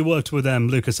 I know you worked with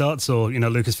LucasArts, or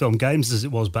Lucasfilm Games as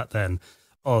it was back then,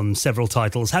 on several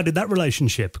titles. How did that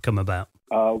relationship come about?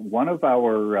 One of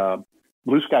our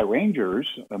Blue Sky Rangers,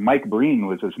 Mike Breen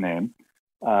was his name,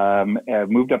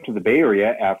 moved up to the Bay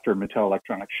Area after Mattel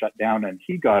Electronics shut down, and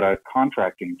he got a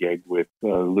contracting gig with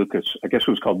Lucas. I guess it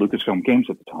was called Lucasfilm Games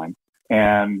at the time.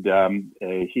 And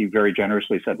he very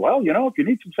generously said, well, if you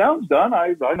need some sounds done,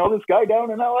 I know this guy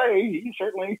down in LA. He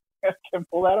certainly can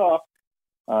pull that off.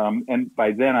 And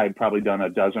by then I'd probably done a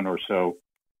dozen or so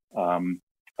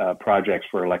projects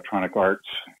for Electronic Arts.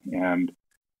 And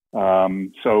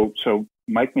so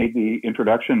Mike made the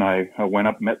introduction. I went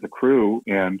up, met the crew,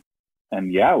 and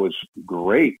yeah, it was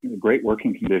great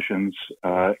working conditions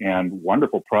and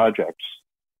wonderful projects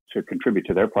to contribute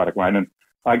to their product line. And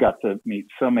I got to meet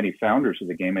so many founders of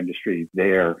the game industry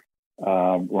there.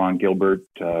 Ron Gilbert,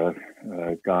 Noah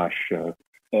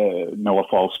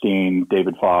Falstein,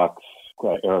 David Fox,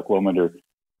 Eric Lomander,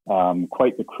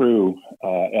 quite the crew,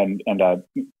 and I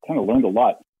kind of learned a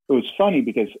lot. It was funny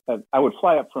because I would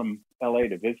fly up from LA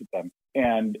to visit them,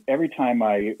 and every time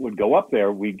I would go up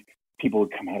there, people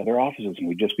would come out of their offices and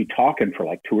we'd just be talking for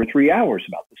like 2 or 3 hours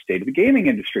about the state of the gaming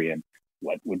industry and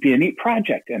what would be a neat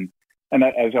project. And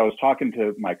as I was talking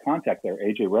to my contact there,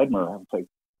 AJ Redmer, I was like,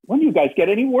 when do you guys get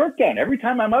any work done? Every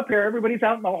time I'm up here, everybody's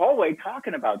out in the hallway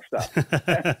talking about stuff.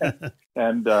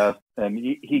 and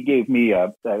he gave me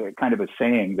a kind of a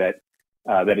saying that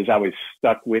has always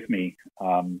stuck with me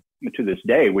to this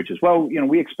day, which is, well,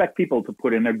 we expect people to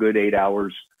put in a good 8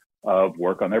 hours of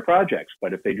work on their projects.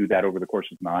 But if they do that over the course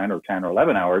of 9 or 10 or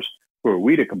 11 hours, who are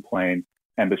we to complain?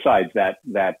 And besides that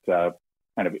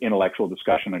kind of intellectual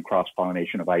discussion and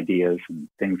cross-pollination of ideas and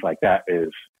things like that is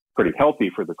pretty healthy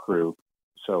for the crew.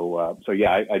 So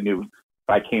yeah, I knew if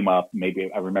I came up, maybe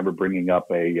I remember bringing up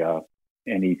a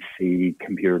NEC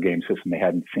computer game system they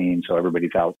hadn't seen. So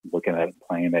everybody's out looking at it,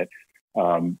 playing it.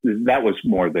 That was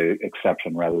more the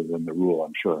exception rather than the rule,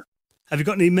 I'm sure. Have you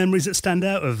got any memories that stand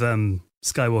out of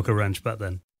Skywalker Ranch back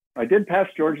then? I did pass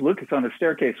George Lucas on the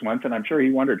staircase once, and I'm sure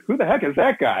he wondered, who the heck is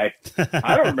that guy?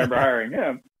 I don't remember hiring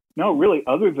him. No, really,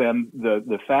 other than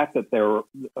the fact that there were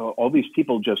all these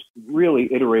people just really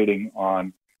iterating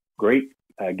on great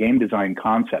game design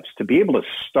concepts. To be able to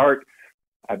start,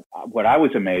 what I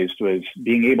was amazed was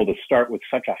being able to start with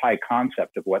such a high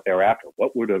concept of what they're after.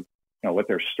 What would have, what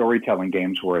their storytelling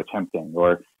games were attempting,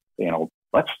 or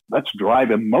let's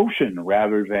drive emotion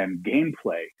rather than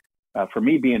gameplay. For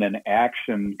me, being an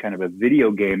action kind of a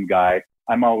video game guy,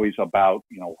 I'm always about,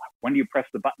 when do you press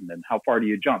the button and how far do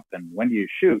you jump and when do you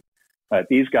shoot?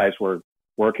 These guys were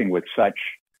working with such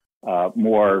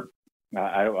more,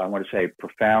 I want to say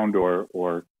profound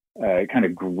or kind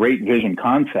of great vision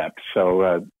concepts.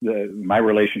 So my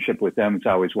relationship with them is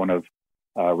always one of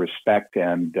respect.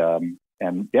 And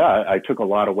yeah, I took a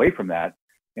lot away from that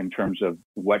in terms of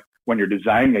when you're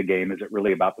designing a game, is it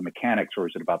really about the mechanics, or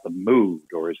is it about the mood,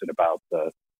 or is it about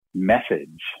the message?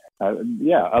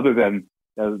 Yeah, other than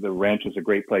the ranch is a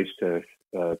great place to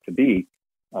be,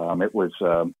 it was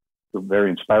very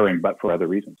inspiring, but for other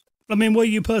reasons. I mean, were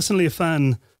you personally a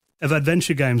fan of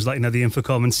adventure games like, the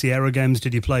Infocom and Sierra games?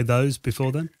 Did you play those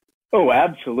before then? Oh,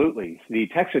 absolutely. The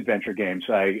text adventure games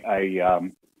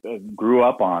I grew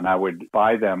up on. I would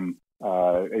buy them.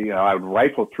 I would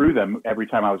rifle through them every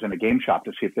time I was in a game shop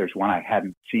to see if there's one I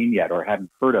hadn't seen yet or hadn't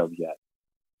heard of yet.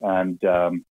 And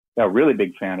a really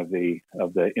big fan of the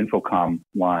Infocom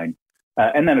line.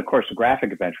 And then, of course, the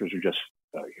graphic adventures are just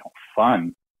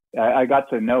fun. I got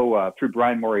to know through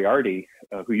Brian Moriarty,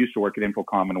 who used to work at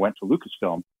Infocom and went to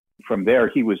Lucasfilm. From there,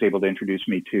 he was able to introduce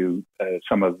me to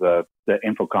some of the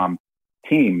Infocom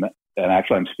team. And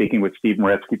actually, I'm speaking with Steve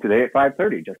Moretsky today at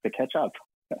 5:30 just to catch up.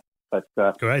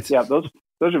 But great. Yeah, those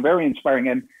are very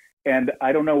inspiring. And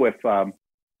I don't know if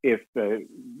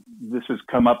this has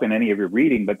come up in any of your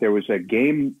reading, but there was a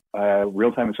game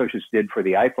Real Time Associates did for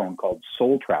the iPhone called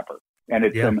Soul Trapper, and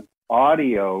it's an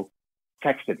audio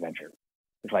text adventure.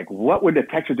 It's like, what would a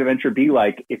text adventure be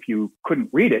like if you couldn't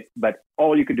read it, but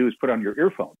all you could do is put on your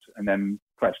earphones and then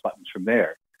press buttons from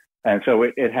there? And so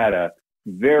it had a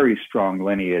very strong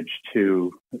lineage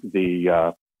to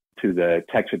the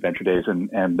text adventure days.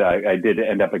 And I did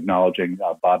end up acknowledging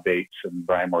Bob Bates and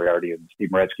Brian Moriarty and Steve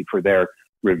Moretsky for their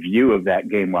review of that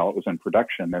game while it was in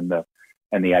production,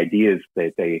 and the ideas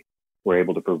that they were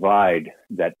able to provide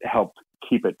that helped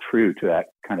keep it true to that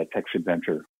kind of text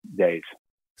adventure days.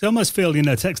 So I almost feel,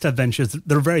 text adventures,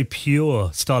 they're a very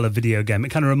pure style of video game. It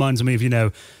kind of reminds me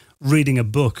of, reading a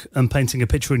book and painting a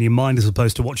picture in your mind as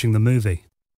opposed to watching the movie.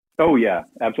 Oh yeah,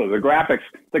 absolutely.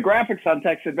 The graphics on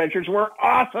Text Adventures were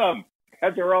awesome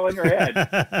because they're all in your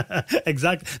head.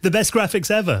 Exactly, the best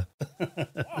graphics ever.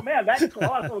 Oh man, that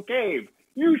colossal cave!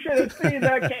 You should have seen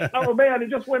that cave. Oh man, it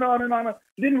just went on and on. I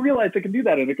didn't realize they could do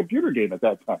that in a computer game at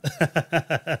that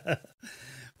time.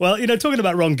 Well, talking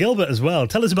about Ron Gilbert as well.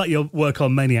 Tell us about your work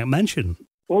on Maniac Mansion.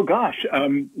 Well, gosh,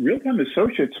 Real Time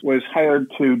Associates was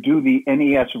hired to do the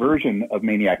NES version of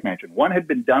Maniac Mansion. One had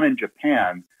been done in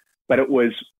Japan, but it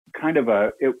was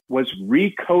it was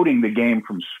recoding the game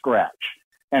from scratch.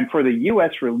 And for the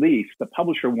U.S. release, the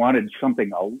publisher wanted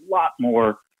something a lot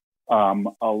more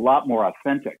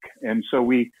authentic. And so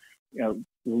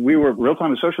Real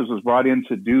Time Associates was brought in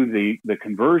to do the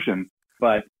conversion,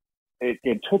 but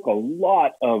it took a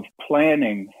lot of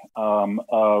planning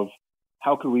of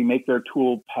how could we make their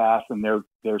tool path and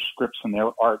their scripts and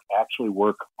their art actually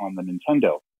work on the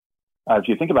Nintendo. If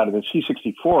you think about it, the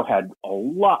C64 had a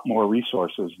lot more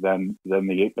resources than the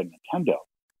 8-bit Nintendo.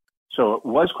 So it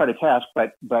was quite a task,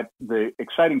 but the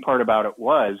exciting part about it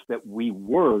was that we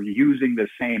were using the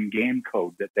same game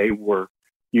code that they were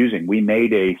using. We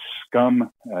made the SCUM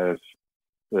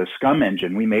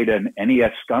engine. We made an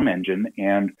NES SCUM engine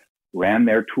and ran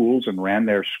their tools and ran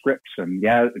their scripts. And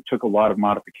yeah, it took a lot of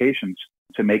modifications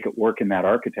to make it work in that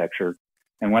architecture.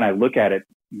 And when I look at it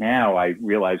now, I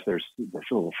realize there's this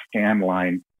little scan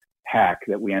line hack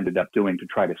that we ended up doing to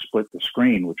try to split the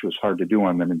screen, which was hard to do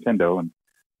on the Nintendo, and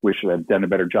wish I'd done a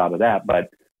better job of that. But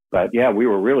yeah, we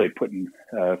were really putting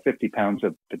 50 pounds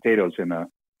of potatoes in a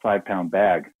 5-pound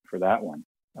bag for that one.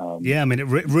 Yeah, I mean, it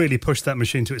really pushed that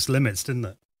machine to its limits, didn't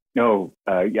it? No,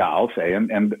 yeah, I'll say,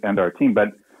 and our team,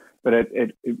 but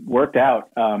it worked out.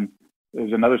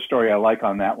 There's another story I like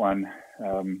on that one,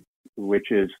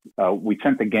 which is we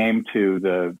sent the game to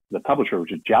the publisher,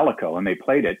 which is Jalico, and they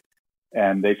played it,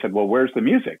 and they said, "Well, where's the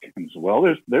music?" And I said,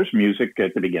 "Well, there's music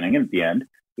at the beginning and at the end."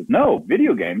 I said, "No,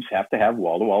 video games have to have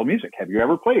wall-to-wall music. Have you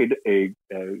ever played a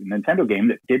Nintendo game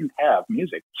that didn't have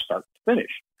music start to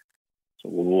finish?" So,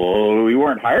 well, we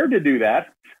weren't hired to do that.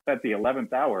 At the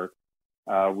 11th hour,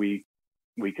 we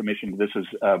commissioned. This is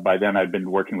by then I'd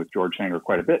been working with George Sanger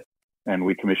quite a bit. And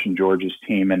we commissioned George's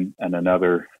team and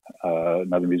another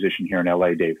musician here in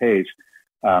LA, Dave Hayes,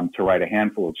 to write a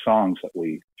handful of songs that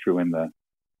we threw in the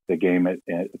game at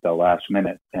the last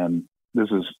minute. And this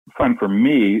is fun for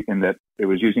me in that it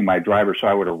was using my driver, so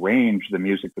I would arrange the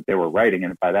music that they were writing.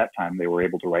 And by that time, they were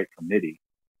able to write from MIDI.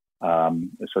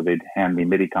 So they'd hand me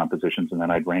MIDI compositions, and then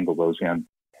I'd wrangle those in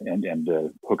and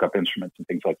hook up instruments and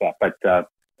things like that. But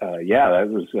yeah, that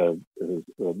was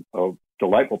a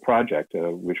delightful project.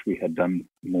 Wish we had done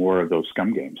more of those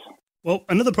SCUM games. Well,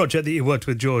 another project that you worked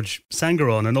with George Sanger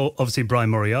on, and obviously Brian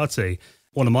Moriarty,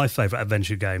 one of my favourite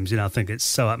adventure games. I think it's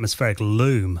so atmospheric,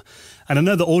 Loom. And I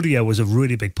know the audio was a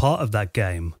really big part of that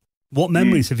game. What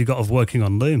memories have you got of working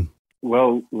on Loom?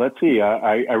 Well, let's see.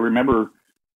 I remember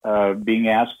being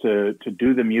asked to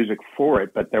do the music for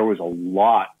it, but there was a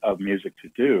lot of music to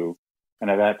do. And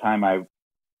at that time, I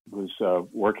was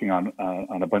working on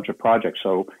a bunch of projects.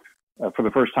 So for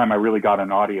the first time, I really got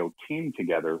an audio team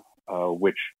together,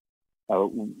 which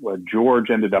George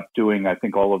ended up doing, I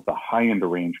think, all of the high-end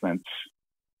arrangements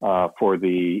for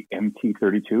the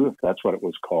MT32, if that's what it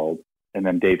was called. And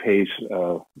then Dave Hayes,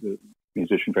 the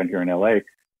musician friend here in LA,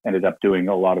 ended up doing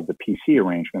a lot of the PC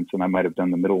arrangements, and I might have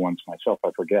done the middle ones myself, I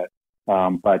forget.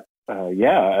 But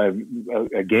yeah,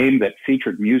 a game that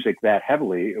featured music that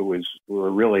heavily, we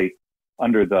were really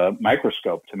under the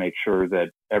microscope to make sure that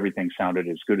everything sounded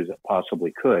as good as it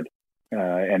possibly could.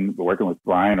 And working with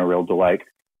Brian, a real delight.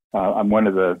 I'm one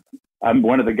of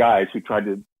the guys who tried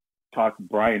to talk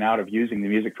Brian out of using the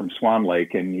music from Swan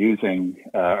Lake and using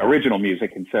original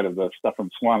music instead of the stuff from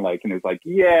Swan Lake. And he was like,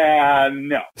 "Yeah,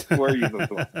 no, we're using this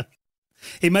one."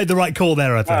 He made the right call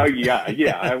there, I think. Oh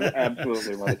yeah, I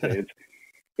absolutely want to say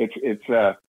it's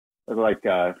like,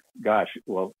 gosh,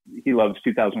 well, he loves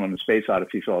 2001: A Space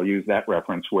Odyssey, so I'll use that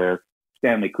reference where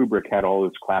Stanley Kubrick had all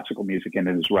his classical music in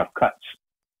his rough cuts,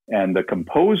 and the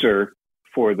composer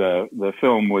for the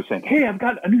film was saying, "Hey, I've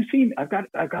got a new scene. I've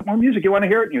got more music. You want to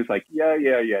hear it?" And he was like, "Yeah."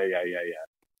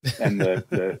 And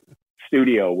the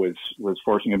studio was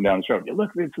forcing him down the throat.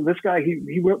 "Look, this guy,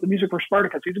 he wrote the music for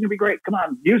Spartacus. He's going to be great. Come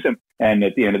on, use him." And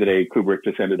at the end of the day, Kubrick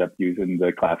just ended up using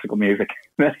the classical music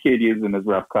that he had used in his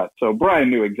rough cut. So Brian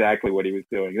knew exactly what he was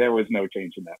doing. There was no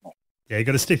change in that one. Yeah, you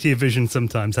got to stick to your vision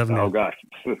sometimes, haven't you? Oh gosh,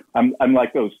 I'm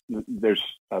like those. There's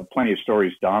plenty of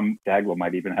stories. Dom Daglow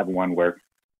might even have one where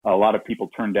a lot of people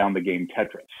turned down the game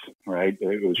Tetris, right?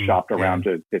 It was shopped around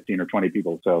to 15 or 20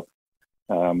 people. So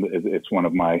it's one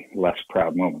of my less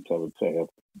proud moments, I would say, of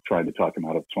trying to talk him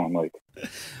out of Swan Lake.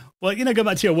 Well, go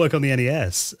back to your work on the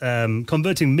NES.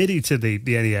 Converting MIDI to the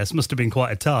NES must have been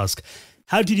quite a task.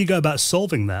 How did you go about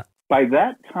solving that? By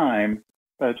the time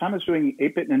I was doing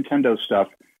 8-bit Nintendo stuff,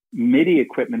 MIDI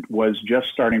equipment was just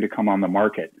starting to come on the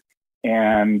market.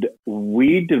 And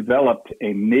we developed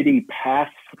a MIDI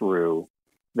pass-through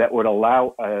that would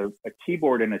allow a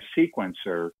keyboard and a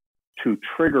sequencer to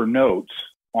trigger notes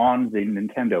on the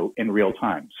Nintendo in real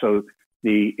time. So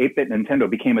the 8-bit Nintendo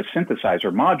became a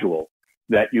synthesizer module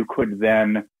that you could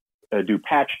then do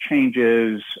patch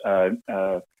changes and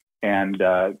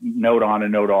note on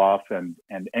and note off and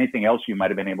anything else you might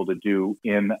have been able to do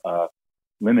in a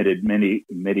limited MIDI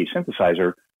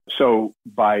synthesizer. So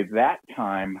by that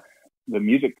time, the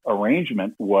music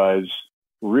arrangement was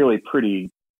really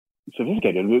pretty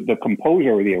sophisticated. The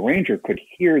composer or the arranger could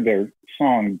hear their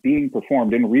song being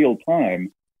performed in real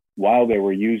time while they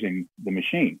were using the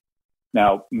machine.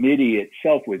 Now, MIDI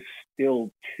itself was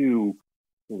still too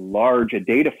large a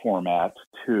data format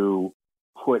to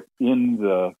put in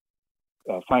the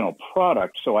final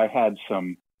product. So I had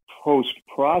some post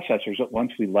processors that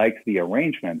once we liked the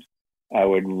arrangement, I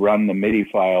would run the MIDI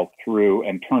file through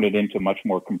and turn it into much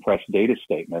more compressed data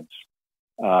statements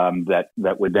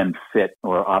that would then fit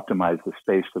or optimize the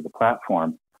space for the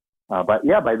platform. But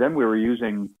yeah, by then we were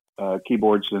using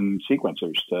keyboards and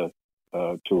sequencers to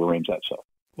arrange that stuff.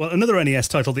 Well, another NES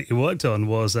title that you worked on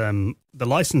was the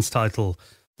license title,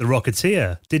 The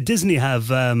Rocketeer. Did Disney have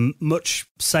much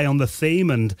say on the theme,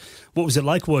 and what was it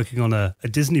like working on a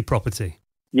Disney property?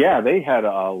 Yeah, they had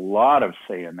a lot of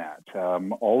say in that.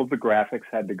 All of the graphics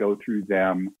had to go through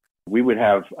them. We would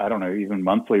have, even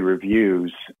monthly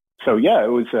reviews. So yeah, it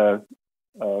was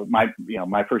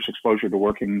my first exposure to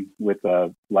working with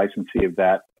a licensee of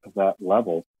that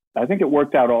level. I think it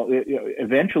worked out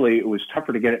eventually it was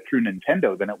tougher to get it through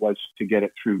Nintendo than it was to get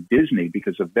it through Disney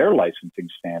because of their licensing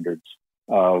standards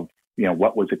of,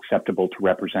 what was acceptable to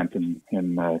represent in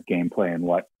gameplay and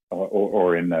what,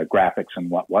 or in graphics and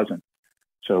what wasn't.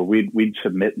 So we'd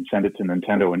submit and send it to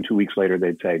Nintendo, and 2 weeks later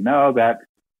they'd say, no, that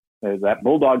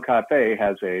Bulldog Cafe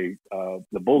has a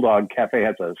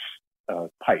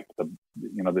pipe.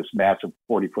 This massive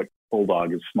 40-foot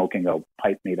Bulldog is smoking a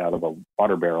pipe made out of a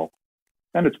water barrel.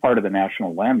 And it's part of the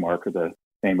national landmark of the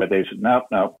thing, but they said, no,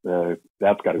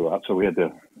 that's got to go out. So we had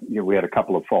a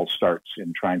couple of false starts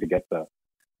in trying to get the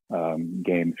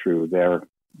game through their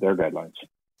guidelines.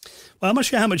 Well, I'm not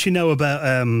sure how much you know about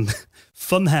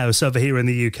Funhouse over here in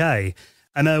the UK.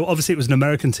 I know, obviously, it was an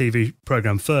American TV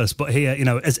program first, but here,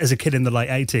 as a kid in the late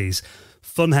 80s,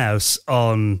 Funhouse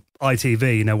on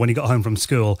ITV, when you got home from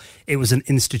school, it was an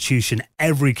institution.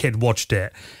 Every kid watched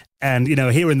it. And,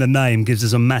 hearing the name gives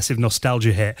us a massive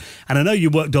nostalgia hit. And I know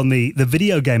you worked on the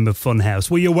video game of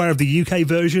Funhouse. Were you aware of the UK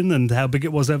version and how big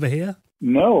it was over here?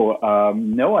 No,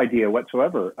 no idea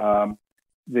whatsoever.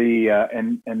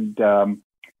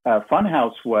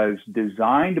 Funhouse was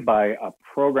designed by a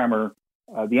programmer.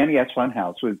 The NES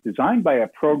Funhouse was designed by a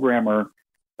programmer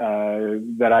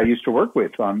that I used to work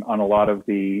with on a lot of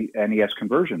the NES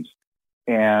conversions.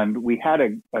 And we had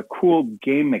a cool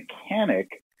game mechanic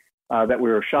that we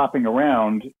were shopping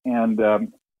around, and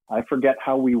I forget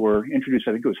how we were introduced.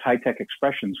 I think it was High Tech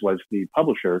Expressions was the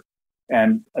publisher,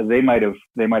 and they might have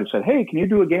said, "Hey, can you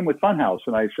do a game with Funhouse?"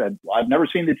 And I said, "Well, I've never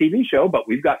seen the TV show, but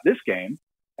we've got this game."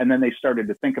 And then they started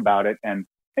to think about it, and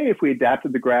hey, if we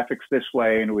adapted the graphics this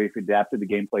way and if we adapted the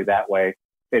gameplay that way,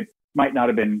 it might not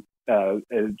have been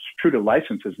as true to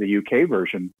license as the UK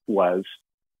version was,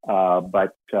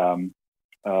 but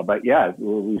yeah,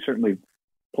 we certainly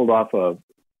pulled off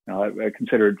I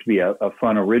consider it to be a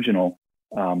fun original,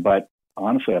 but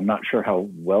honestly, I'm not sure how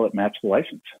well it matched the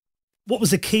license. What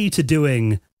was the key to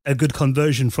doing a good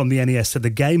conversion from the NES to the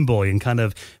Game Boy and kind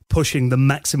of pushing the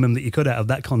maximum that you could out of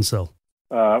that console?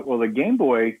 Well, the Game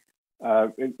Boy,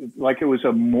 it was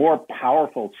a more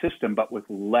powerful system, but with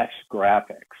less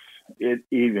graphics. It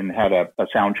even had a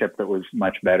sound chip that was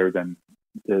much better than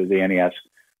the NES.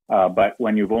 But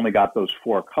when you've only got those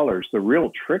four colors, the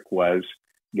real trick was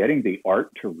getting the art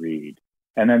to read.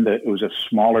 And then it was a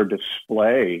smaller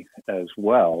display as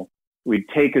well. We'd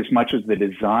take as much of the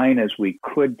design as we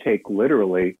could take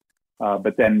literally,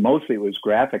 but then mostly it was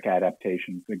graphic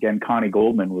adaptations. Again, Connie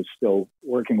Goldman was still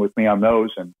working with me on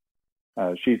those, and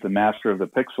she's the master of the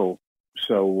pixel.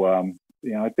 So,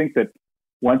 I think that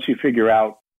once you figure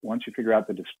out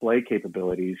the display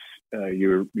capabilities,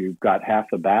 you've got half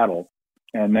the battle.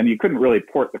 And then you couldn't really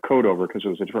port the code over because it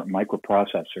was a different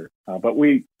microprocessor. But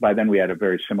by then we had a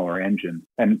very similar engine,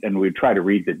 and we'd try to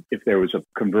read if there was a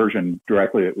conversion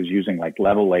directly that was using like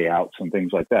level layouts and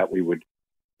things like that, we would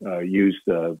use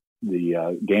the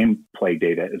gameplay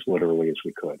data as literally as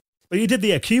we could. Well, you did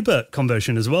the Qbert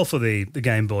conversion as well for the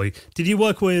Game Boy. Did you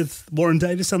work with Warren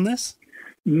Davis on this?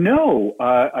 No,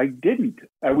 I didn't.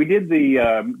 We did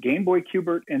the Game Boy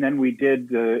Qbert, and then we did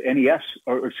the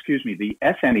the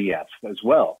SNES as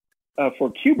well.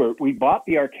 For Qbert, we bought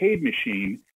the arcade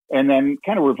machine and then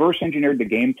kind of reverse engineered the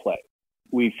gameplay.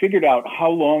 We figured out how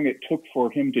long it took for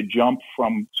him to jump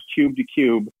from cube to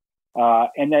cube.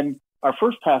 And then our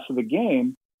first pass of the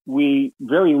game, we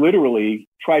very literally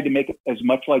tried to make it as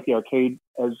much like the arcade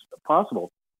as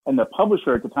possible. And the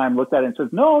publisher at the time looked at it and says,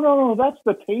 no, that's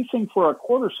the pacing for a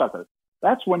quarter sucker.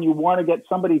 That's when you want to get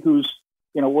somebody who's,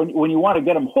 when you want to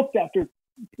get them hooked after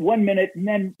 1 minute and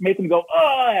then make them go,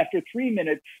 after 3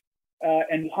 minutes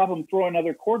and have them throw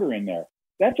another quarter in there.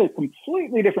 That's a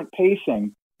completely different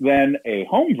pacing than a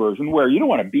home version where you don't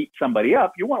want to beat somebody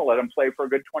up. You want to let them play for a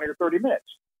good 20 or 30 minutes.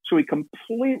 So we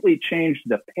completely changed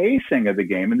the pacing of the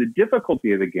game and the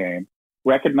difficulty of the game,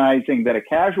 recognizing that a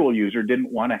casual user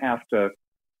didn't want to have to,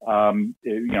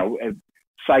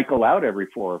 cycle out every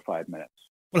 4 or 5 minutes.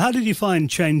 Well, how did you find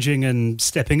changing and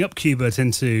stepping up Qbert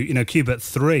into, Qbert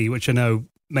 3, which I know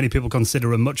many people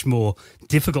consider a much more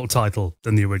difficult title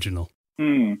than the original?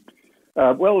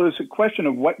 Well, it was a question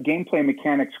of what gameplay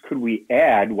mechanics could we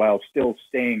add while still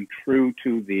staying true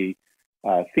to the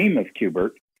theme of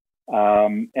Qbert.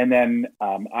 And then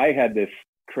I had this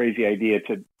crazy idea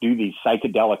to do these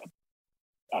psychedelic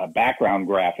background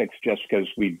graphics just because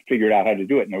we figured out how to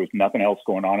do it and there was nothing else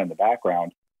going on in the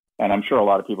background. And I'm sure a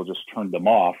lot of people just turned them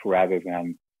off rather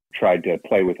than tried to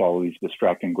play with all of these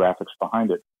distracting graphics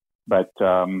behind it. But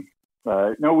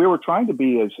no, we were trying to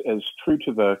be as true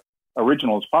to the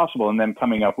original as possible, and then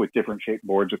coming up with different shaped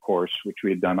boards, of course, which we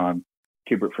had done on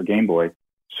Qbert for Game Boy.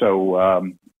 So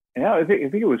I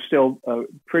think it was still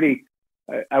pretty.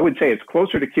 I would say it's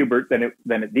closer to Qbert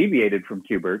than it deviated from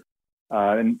Qbert.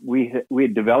 And we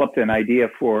had developed an idea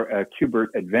for a Qbert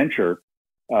adventure,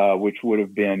 which would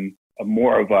have been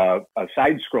more of a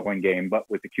side-scrolling game, but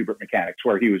with the Qbert mechanics,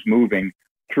 where he was moving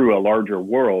through a larger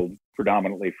world,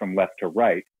 predominantly from left to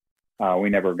right. We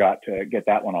never got to get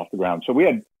that one off the ground. So we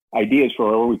had ideas for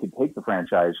where we could take the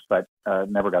franchise, but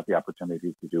never got the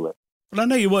opportunity to do it. Well, I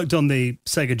know you worked on the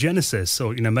Sega Genesis,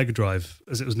 or Mega Drive,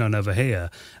 as it was known over here,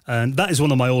 and that is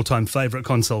one of my all-time favourite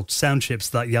console sound chips,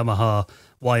 that Yamaha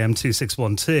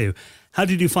YM2612. How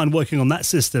did you find working on that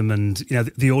system and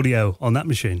the audio on that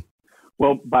machine?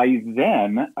 Well, by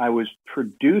then I was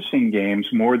producing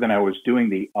games more than I was doing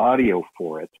the audio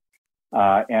for it,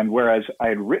 and whereas I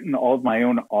had written all of my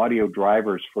own audio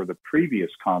drivers for the previous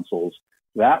consoles,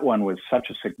 that one was such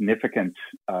a significant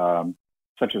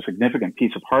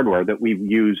piece of hardware that we've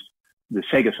used the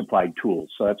Sega supplied tools.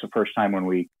 So that's the first time when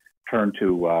we turned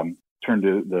to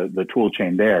the tool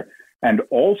chain there. And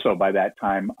also by that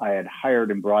time, I had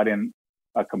hired and brought in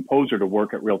a composer to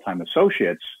work at Real Time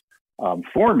Associates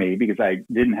for me because I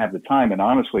didn't have the time. And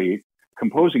honestly,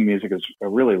 composing music is a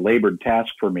really labored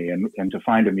task for me. And to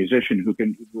find a musician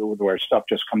where stuff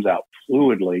just comes out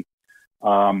fluidly,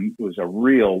 was a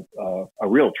real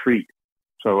treat.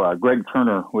 So Greg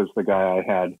Turner was the guy I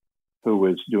had who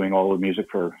was doing all the music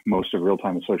for most of Real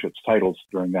Time Associates titles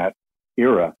during that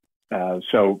era. It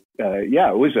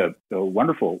was a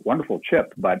wonderful, wonderful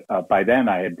chip. But by then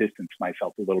I had distanced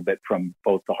myself a little bit from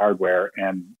both the hardware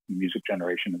and music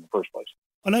generation in the first place.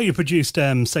 I know you produced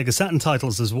Sega Saturn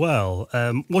titles as well.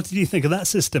 What did you think of that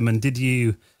system? And did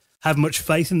you have much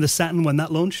faith in the Saturn when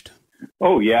that launched?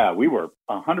 Oh, yeah, we were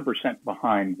 100%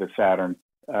 behind the Saturn.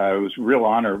 It was a real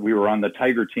honor. We were on the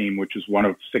Tiger team, which is one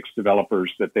of 6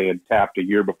 developers that they had tapped a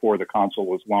year before the console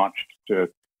was launched to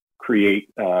create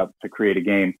a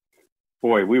game.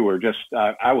 Boy, we were just,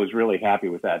 I was really happy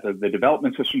with that. The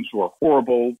development systems were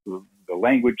horrible. The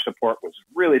language support was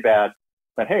really bad.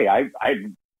 But hey, I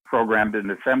programmed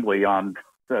an assembly on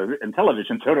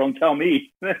Intellivision, so don't tell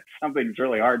me that something's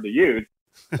really hard to use.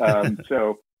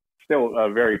 So still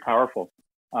very powerful.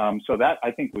 So that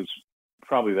I think was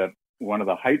probably one of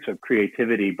the heights of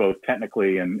creativity, both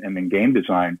technically and in game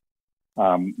design,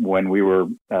 when we were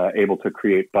able to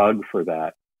create Bug for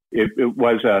that. It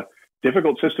was a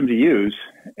difficult system to use,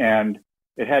 and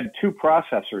it had 2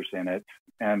 processors in it.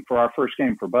 And for our first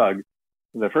game for Bug,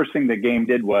 the first thing the game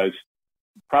did was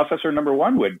processor number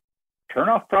 1 would turn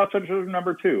off processor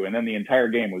number 2, and then the entire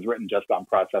game was written just on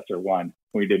processor 1.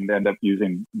 We didn't end up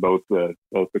using both the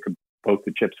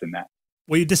chips in that.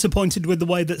 Were you disappointed with the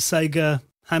way that Sega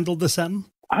handled the Saturn?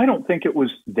 I don't think it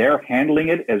was their handling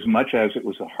it as much as it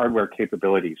was the hardware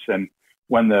capabilities. And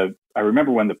I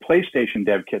remember when the PlayStation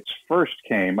dev kits first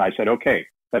came, I said, okay,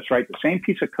 let's write the same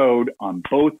piece of code on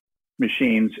both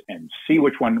machines and see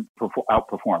which one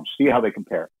outperforms, see how they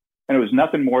compare. And it was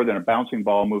nothing more than a bouncing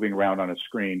ball moving around on a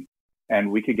screen. And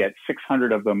we could get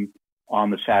 600 of them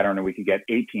on the Saturn, and we could get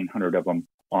 1,800 of them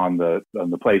on the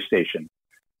PlayStation.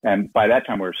 And by that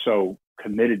time, we were so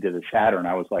committed to the Saturn,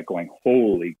 I was like going,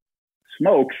 holy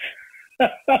smokes. This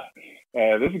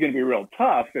is going to be real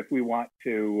tough if we want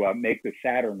to make the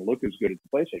Saturn look as good as the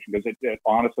PlayStation, because it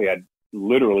honestly had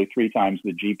literally 3 times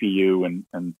the GPU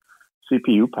and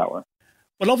CPU power.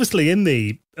 Well, obviously, in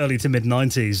the early to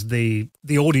mid-90s,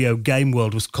 the audio game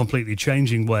world was completely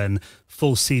changing when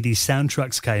full CD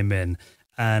soundtracks came in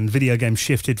and video games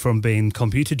shifted from being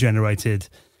computer-generated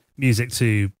music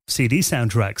to CD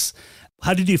soundtracks.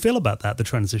 How did you feel about that, the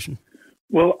transition?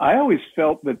 Well, I always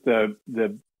felt that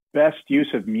the best use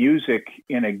of music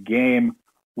in a game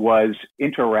was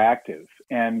interactive.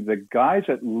 And the guys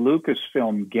at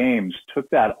Lucasfilm Games took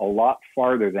that a lot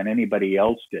farther than anybody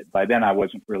else did. By then, I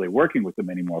wasn't really working with them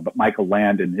anymore, but Michael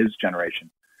Land and his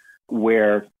generation,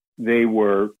 where they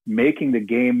were making the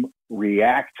game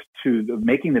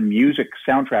making the music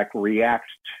soundtrack react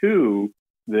to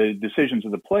the decisions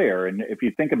of the player. And if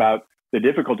you think about the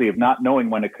difficulty of not knowing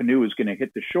when a canoe is going to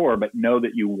hit the shore, but know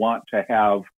that you want to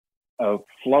have a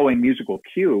flowing musical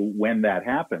cue when that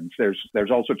happens, there's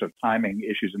all sorts of timing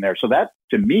issues in there. So that,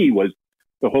 to me, was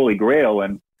the holy grail.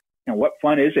 And what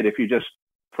fun is it if you just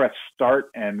press start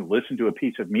and listen to a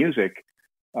piece of music,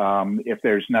 if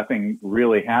there's nothing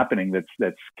really happening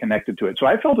that's connected to it. So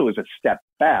I felt it was a step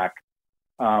back.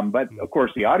 But of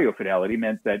course, the audio fidelity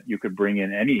meant that you could bring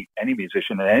in any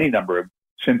musician and any number of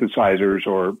synthesizers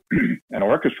or an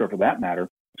orchestra for that matter.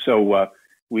 So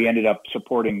we ended up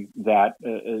supporting that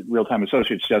Real-Time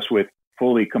Associates just with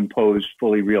fully composed,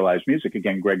 fully realized music.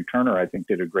 Again, Greg Turner, I think,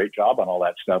 did a great job on all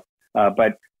that stuff.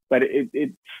 But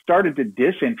it started to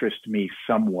disinterest me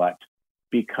somewhat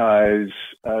because,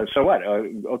 so what?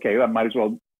 Okay, I might as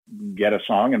well get a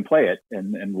song and play it.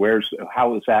 And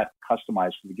how is that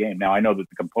customized to the game? Now, I know that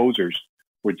the composers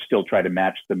would still try to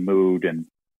match the mood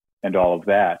and all of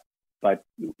that. But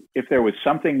if there was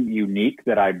something unique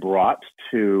that I brought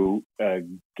to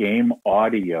game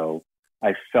audio,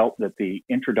 I felt that the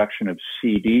introduction of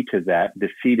CD to that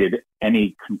defeated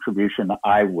any contribution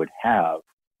I would have,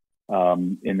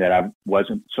 in that I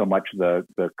wasn't so much the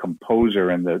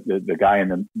composer and the guy in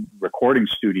the recording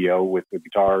studio with the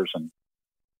guitars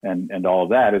and all of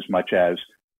that, as much as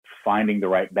finding the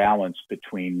right balance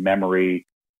between memory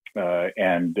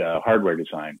and hardware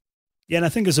design. Yeah, and I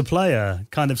think as a player,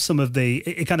 it kind of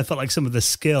felt like some of the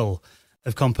skill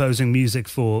of composing music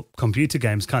for computer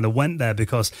games kind of went there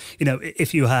because,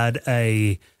 if you had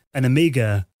an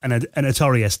Amiga and an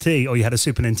Atari ST, or you had a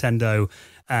Super Nintendo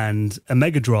and a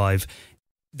Mega Drive,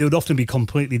 there would often be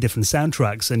completely different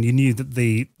soundtracks, and you knew that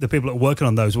the people that were working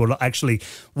on those were actually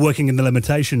working in the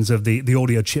limitations of the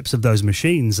audio chips of those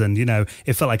machines, and,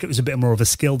 it felt like it was a bit more of a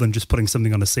skill than just putting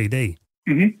something on a CD.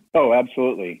 Mm-hmm. Oh,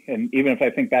 absolutely. And even if I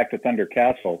think back to Thunder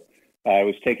Castle, I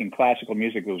was taking classical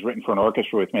music that was written for an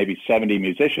orchestra with maybe 70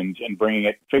 musicians and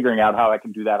figuring out how I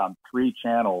can do that on 3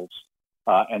 channels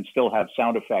and still have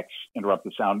sound effects interrupt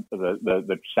the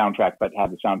soundtrack, but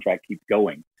have the soundtrack keep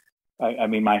going. I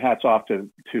mean, my hat's off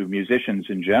to musicians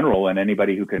in general and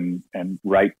anybody who can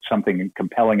write something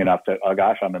compelling enough that, oh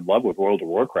gosh, I'm in love with World of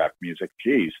Warcraft music.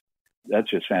 Geez, that's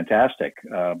just fantastic.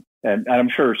 And I'm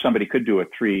sure somebody could do a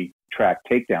 3-track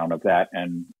takedown of that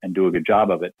and do a good job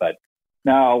of it. But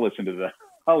now I'll listen to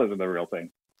the real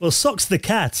thing. Well, Socks the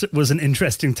Cat was an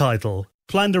interesting title,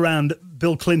 planned around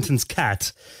Bill Clinton's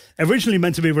cat. Originally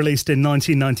meant to be released in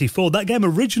 1994. That game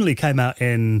originally came out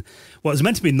it was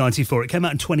meant to be in 94. It came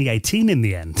out in 2018 in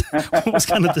the end. What was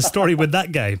kind of the story with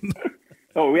that game?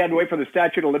 Oh, we had to wait for the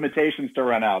statute of limitations to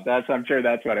run out. I'm sure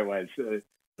that's what it was.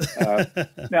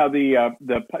 Now,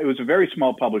 it was a very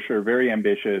small publisher, very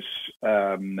ambitious,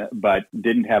 but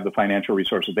didn't have the financial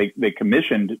resources. They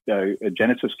commissioned a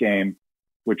Genesis game,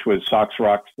 which was Sox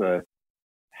Rocks the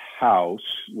House,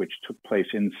 which took place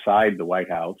inside the White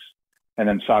House, and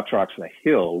then Sox Rocks the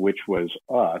Hill, which was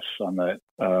us on the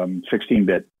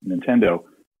 16-bit Nintendo.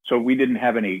 So we didn't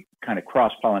have any kind of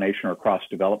cross-pollination or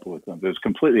cross-development with them. There's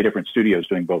completely different studios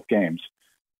doing both games.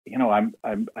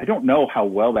 I don't know how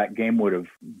well that game would have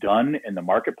done in the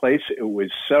marketplace. It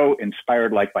was so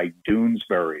inspired, like by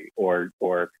Doonesbury, or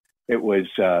it was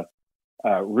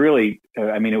really.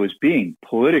 I mean, it was being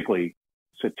politically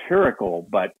satirical,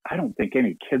 but I don't think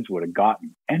any kids would have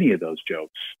gotten any of those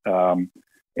jokes.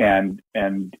 And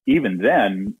even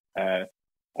then, I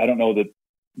don't know that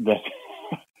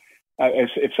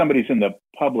if somebody's in the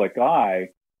public eye,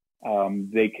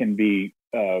 they can be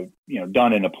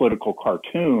done in a political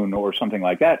cartoon or something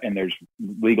like that, and there's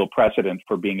legal precedent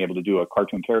for being able to do a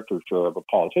cartoon caricature of a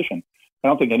politician. I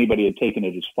don't think anybody had taken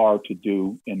it as far to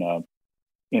do in a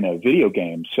video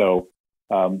game. So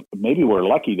maybe we're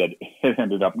lucky that it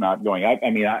ended up not going.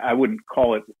 I wouldn't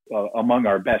call it among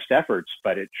our best efforts,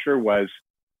 but it sure was.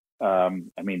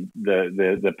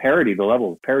 The parody, the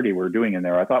level of parody we're doing in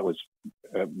there, I thought was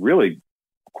really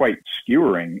quite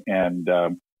skewering. And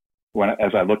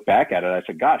as I look back at it, I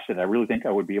said, gosh, did I really think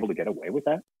I would be able to get away with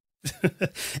that?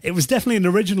 It was definitely an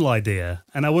original idea.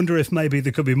 And I wonder if maybe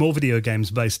there could be more video games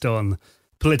based on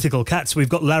political cats. We've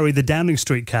got Larry the Downing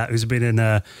Street cat, who's been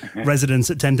in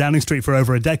residence at 10 Downing Street for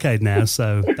over a decade now.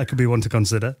 So that could be one to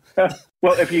consider.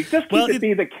 Well, if you just keep it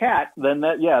be the cat, then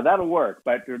that'll work.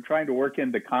 But you're trying to work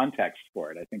in the context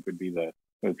for it, I think would be the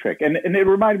trick. And it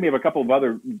reminded me of a couple of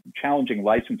other challenging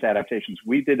license adaptations.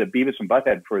 We did a Beavis and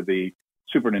Butthead for the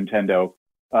Super Nintendo.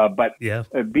 But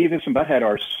Beavis and Butthead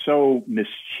are so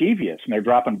mischievous, and they're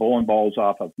dropping bowling balls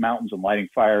off of mountains and lighting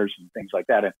fires and things like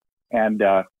that. And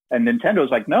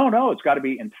Nintendo's like, no, it's got to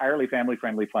be entirely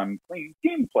family-friendly, fun, clean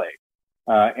gameplay.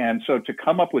 And so to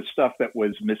come up with stuff that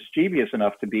was mischievous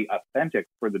enough to be authentic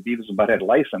for the Beavis and Butthead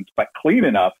license, but clean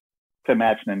enough to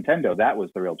match Nintendo, that was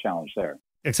the real challenge there.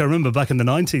 Because I remember back in the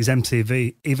 90s,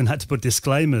 MTV even had to put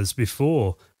disclaimers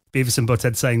before Beavis and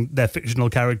Butthead saying they're fictional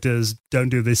characters, don't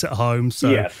do this at home.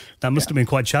 So that must have been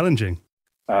quite challenging.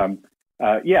 It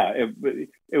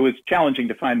was challenging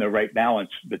to find the right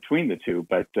balance between the two,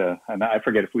 but and I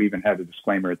forget if we even had a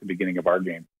disclaimer at the beginning of our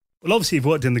game. Well, obviously you've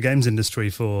worked in the games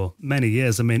industry for many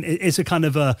years. I mean, is it kind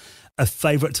of a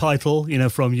favourite title,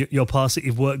 from your past that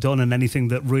you've worked on, and anything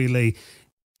that really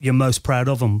you're most proud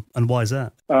of, and why is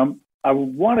that? I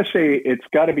want to say it's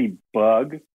got to be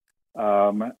Bug,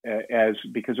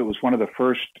 because it was one of the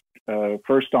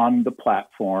first on the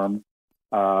platform.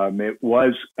 It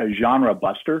was a genre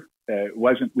buster.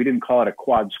 We didn't call it a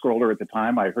quad scroller at the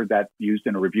time. I heard that used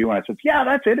in a review, and I said, yeah,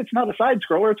 that's it. It's not a side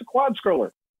scroller. It's a quad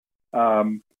scroller.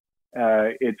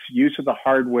 Its use of the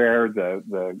hardware,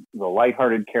 the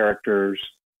lighthearted characters,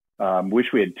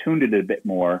 wish we had tuned it a bit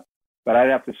more, but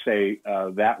I'd have to say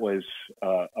that was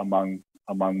among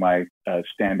my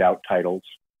standout titles.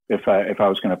 If I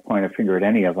was going to point a finger at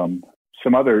any of them,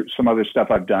 some other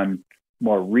stuff I've done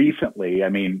more recently. I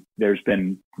mean, there's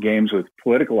been games with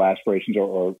political aspirations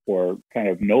or kind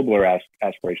of nobler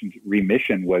aspirations.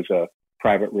 Remission was a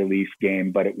private release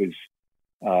game, but it was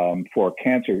for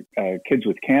kids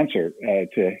with cancer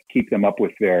to keep them up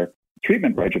with their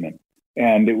treatment regimen.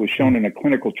 And it was shown in a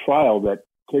clinical trial that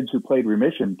kids who played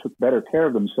Remission took better care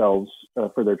of themselves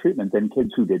for their treatment than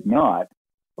kids who did not,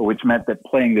 which meant that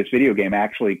playing this video game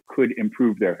actually could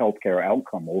improve their healthcare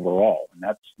outcome overall.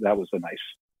 And that was a nice,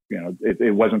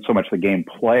 it wasn't so much the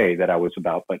gameplay that I was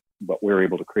about, but what we were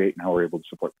able to create and how we were able to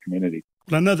support the community.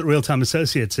 Well, I know that Real Time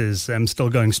Associates is still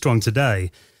going strong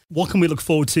today. What can we look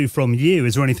forward to from you?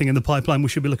 Is there anything in the pipeline we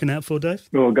should be looking out for, Dave?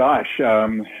 Oh gosh,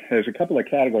 there's a couple of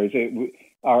categories.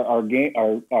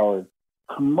 Our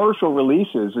commercial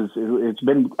releases it's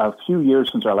been a few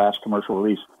years since our last commercial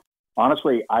release.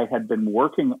 Honestly, I had been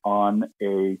working on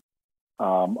a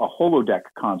holodeck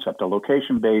concept, a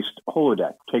location-based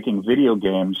holodeck, taking video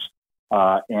games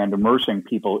and immersing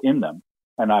people in them.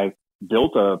 And I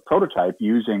built a prototype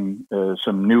using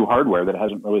some new hardware that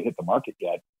hasn't really hit the market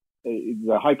yet.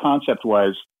 The high concept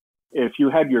was, if you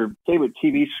had your favorite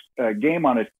TV game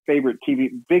on a favorite TV,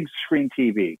 big screen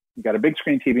TV, you got a big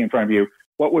screen TV in front of you,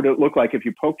 what would it look like if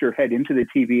you poked your head into the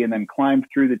TV and then climbed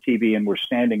through the TV and were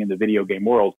standing in the video game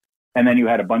world, and then you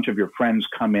had a bunch of your friends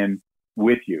come in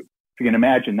with you? If you can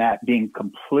imagine that, being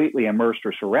completely immersed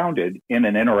or surrounded in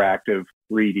an interactive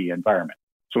 3D environment.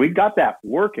 So we got that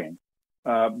working,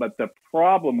 but the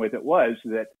problem with it was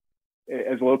that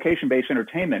as location-based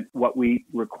entertainment, what we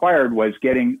required was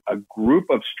getting a group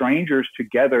of strangers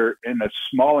together in a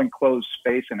small enclosed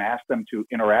space and ask them to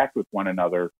interact with one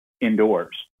another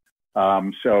indoors.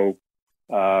 So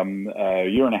a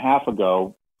year and a half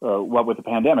ago, what with the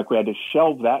pandemic, we had to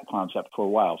shelve that concept for a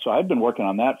while. So I've been working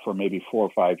on that for maybe 4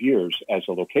 or 5 years as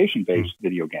a location-based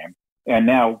video game. And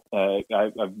now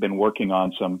I've been working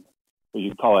on some,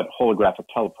 you'd call it holographic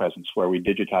telepresence, where we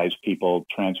digitize people,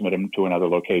 transmit them to another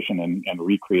location, and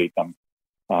recreate them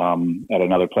at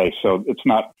another place. So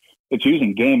it's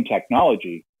using game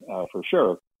technology for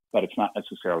sure, but it's not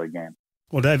necessarily game.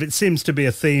 Well, Dave, it seems to be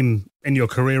a theme in your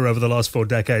career over the last 4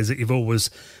 decades that you've always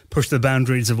pushed the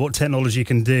boundaries of what technology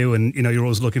can do, and you're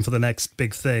always looking for the next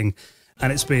big thing.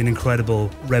 and it's been incredible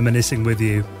reminiscing with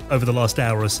you over the last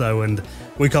hour or so, and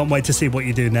we can't wait to see what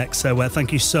you do next. So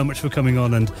thank you so much for coming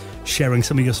on and sharing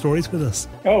some of your stories with us.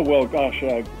 Oh, well, gosh,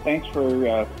 thanks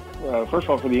for, first of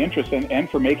all, for the interest and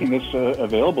for making this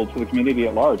available to the community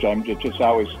at large. I'm just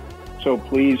always so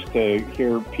pleased to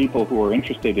hear people who are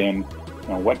interested in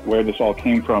where this all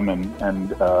came from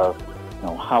and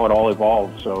how it all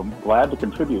evolved. So glad to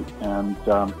contribute, and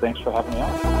thanks for having me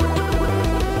on.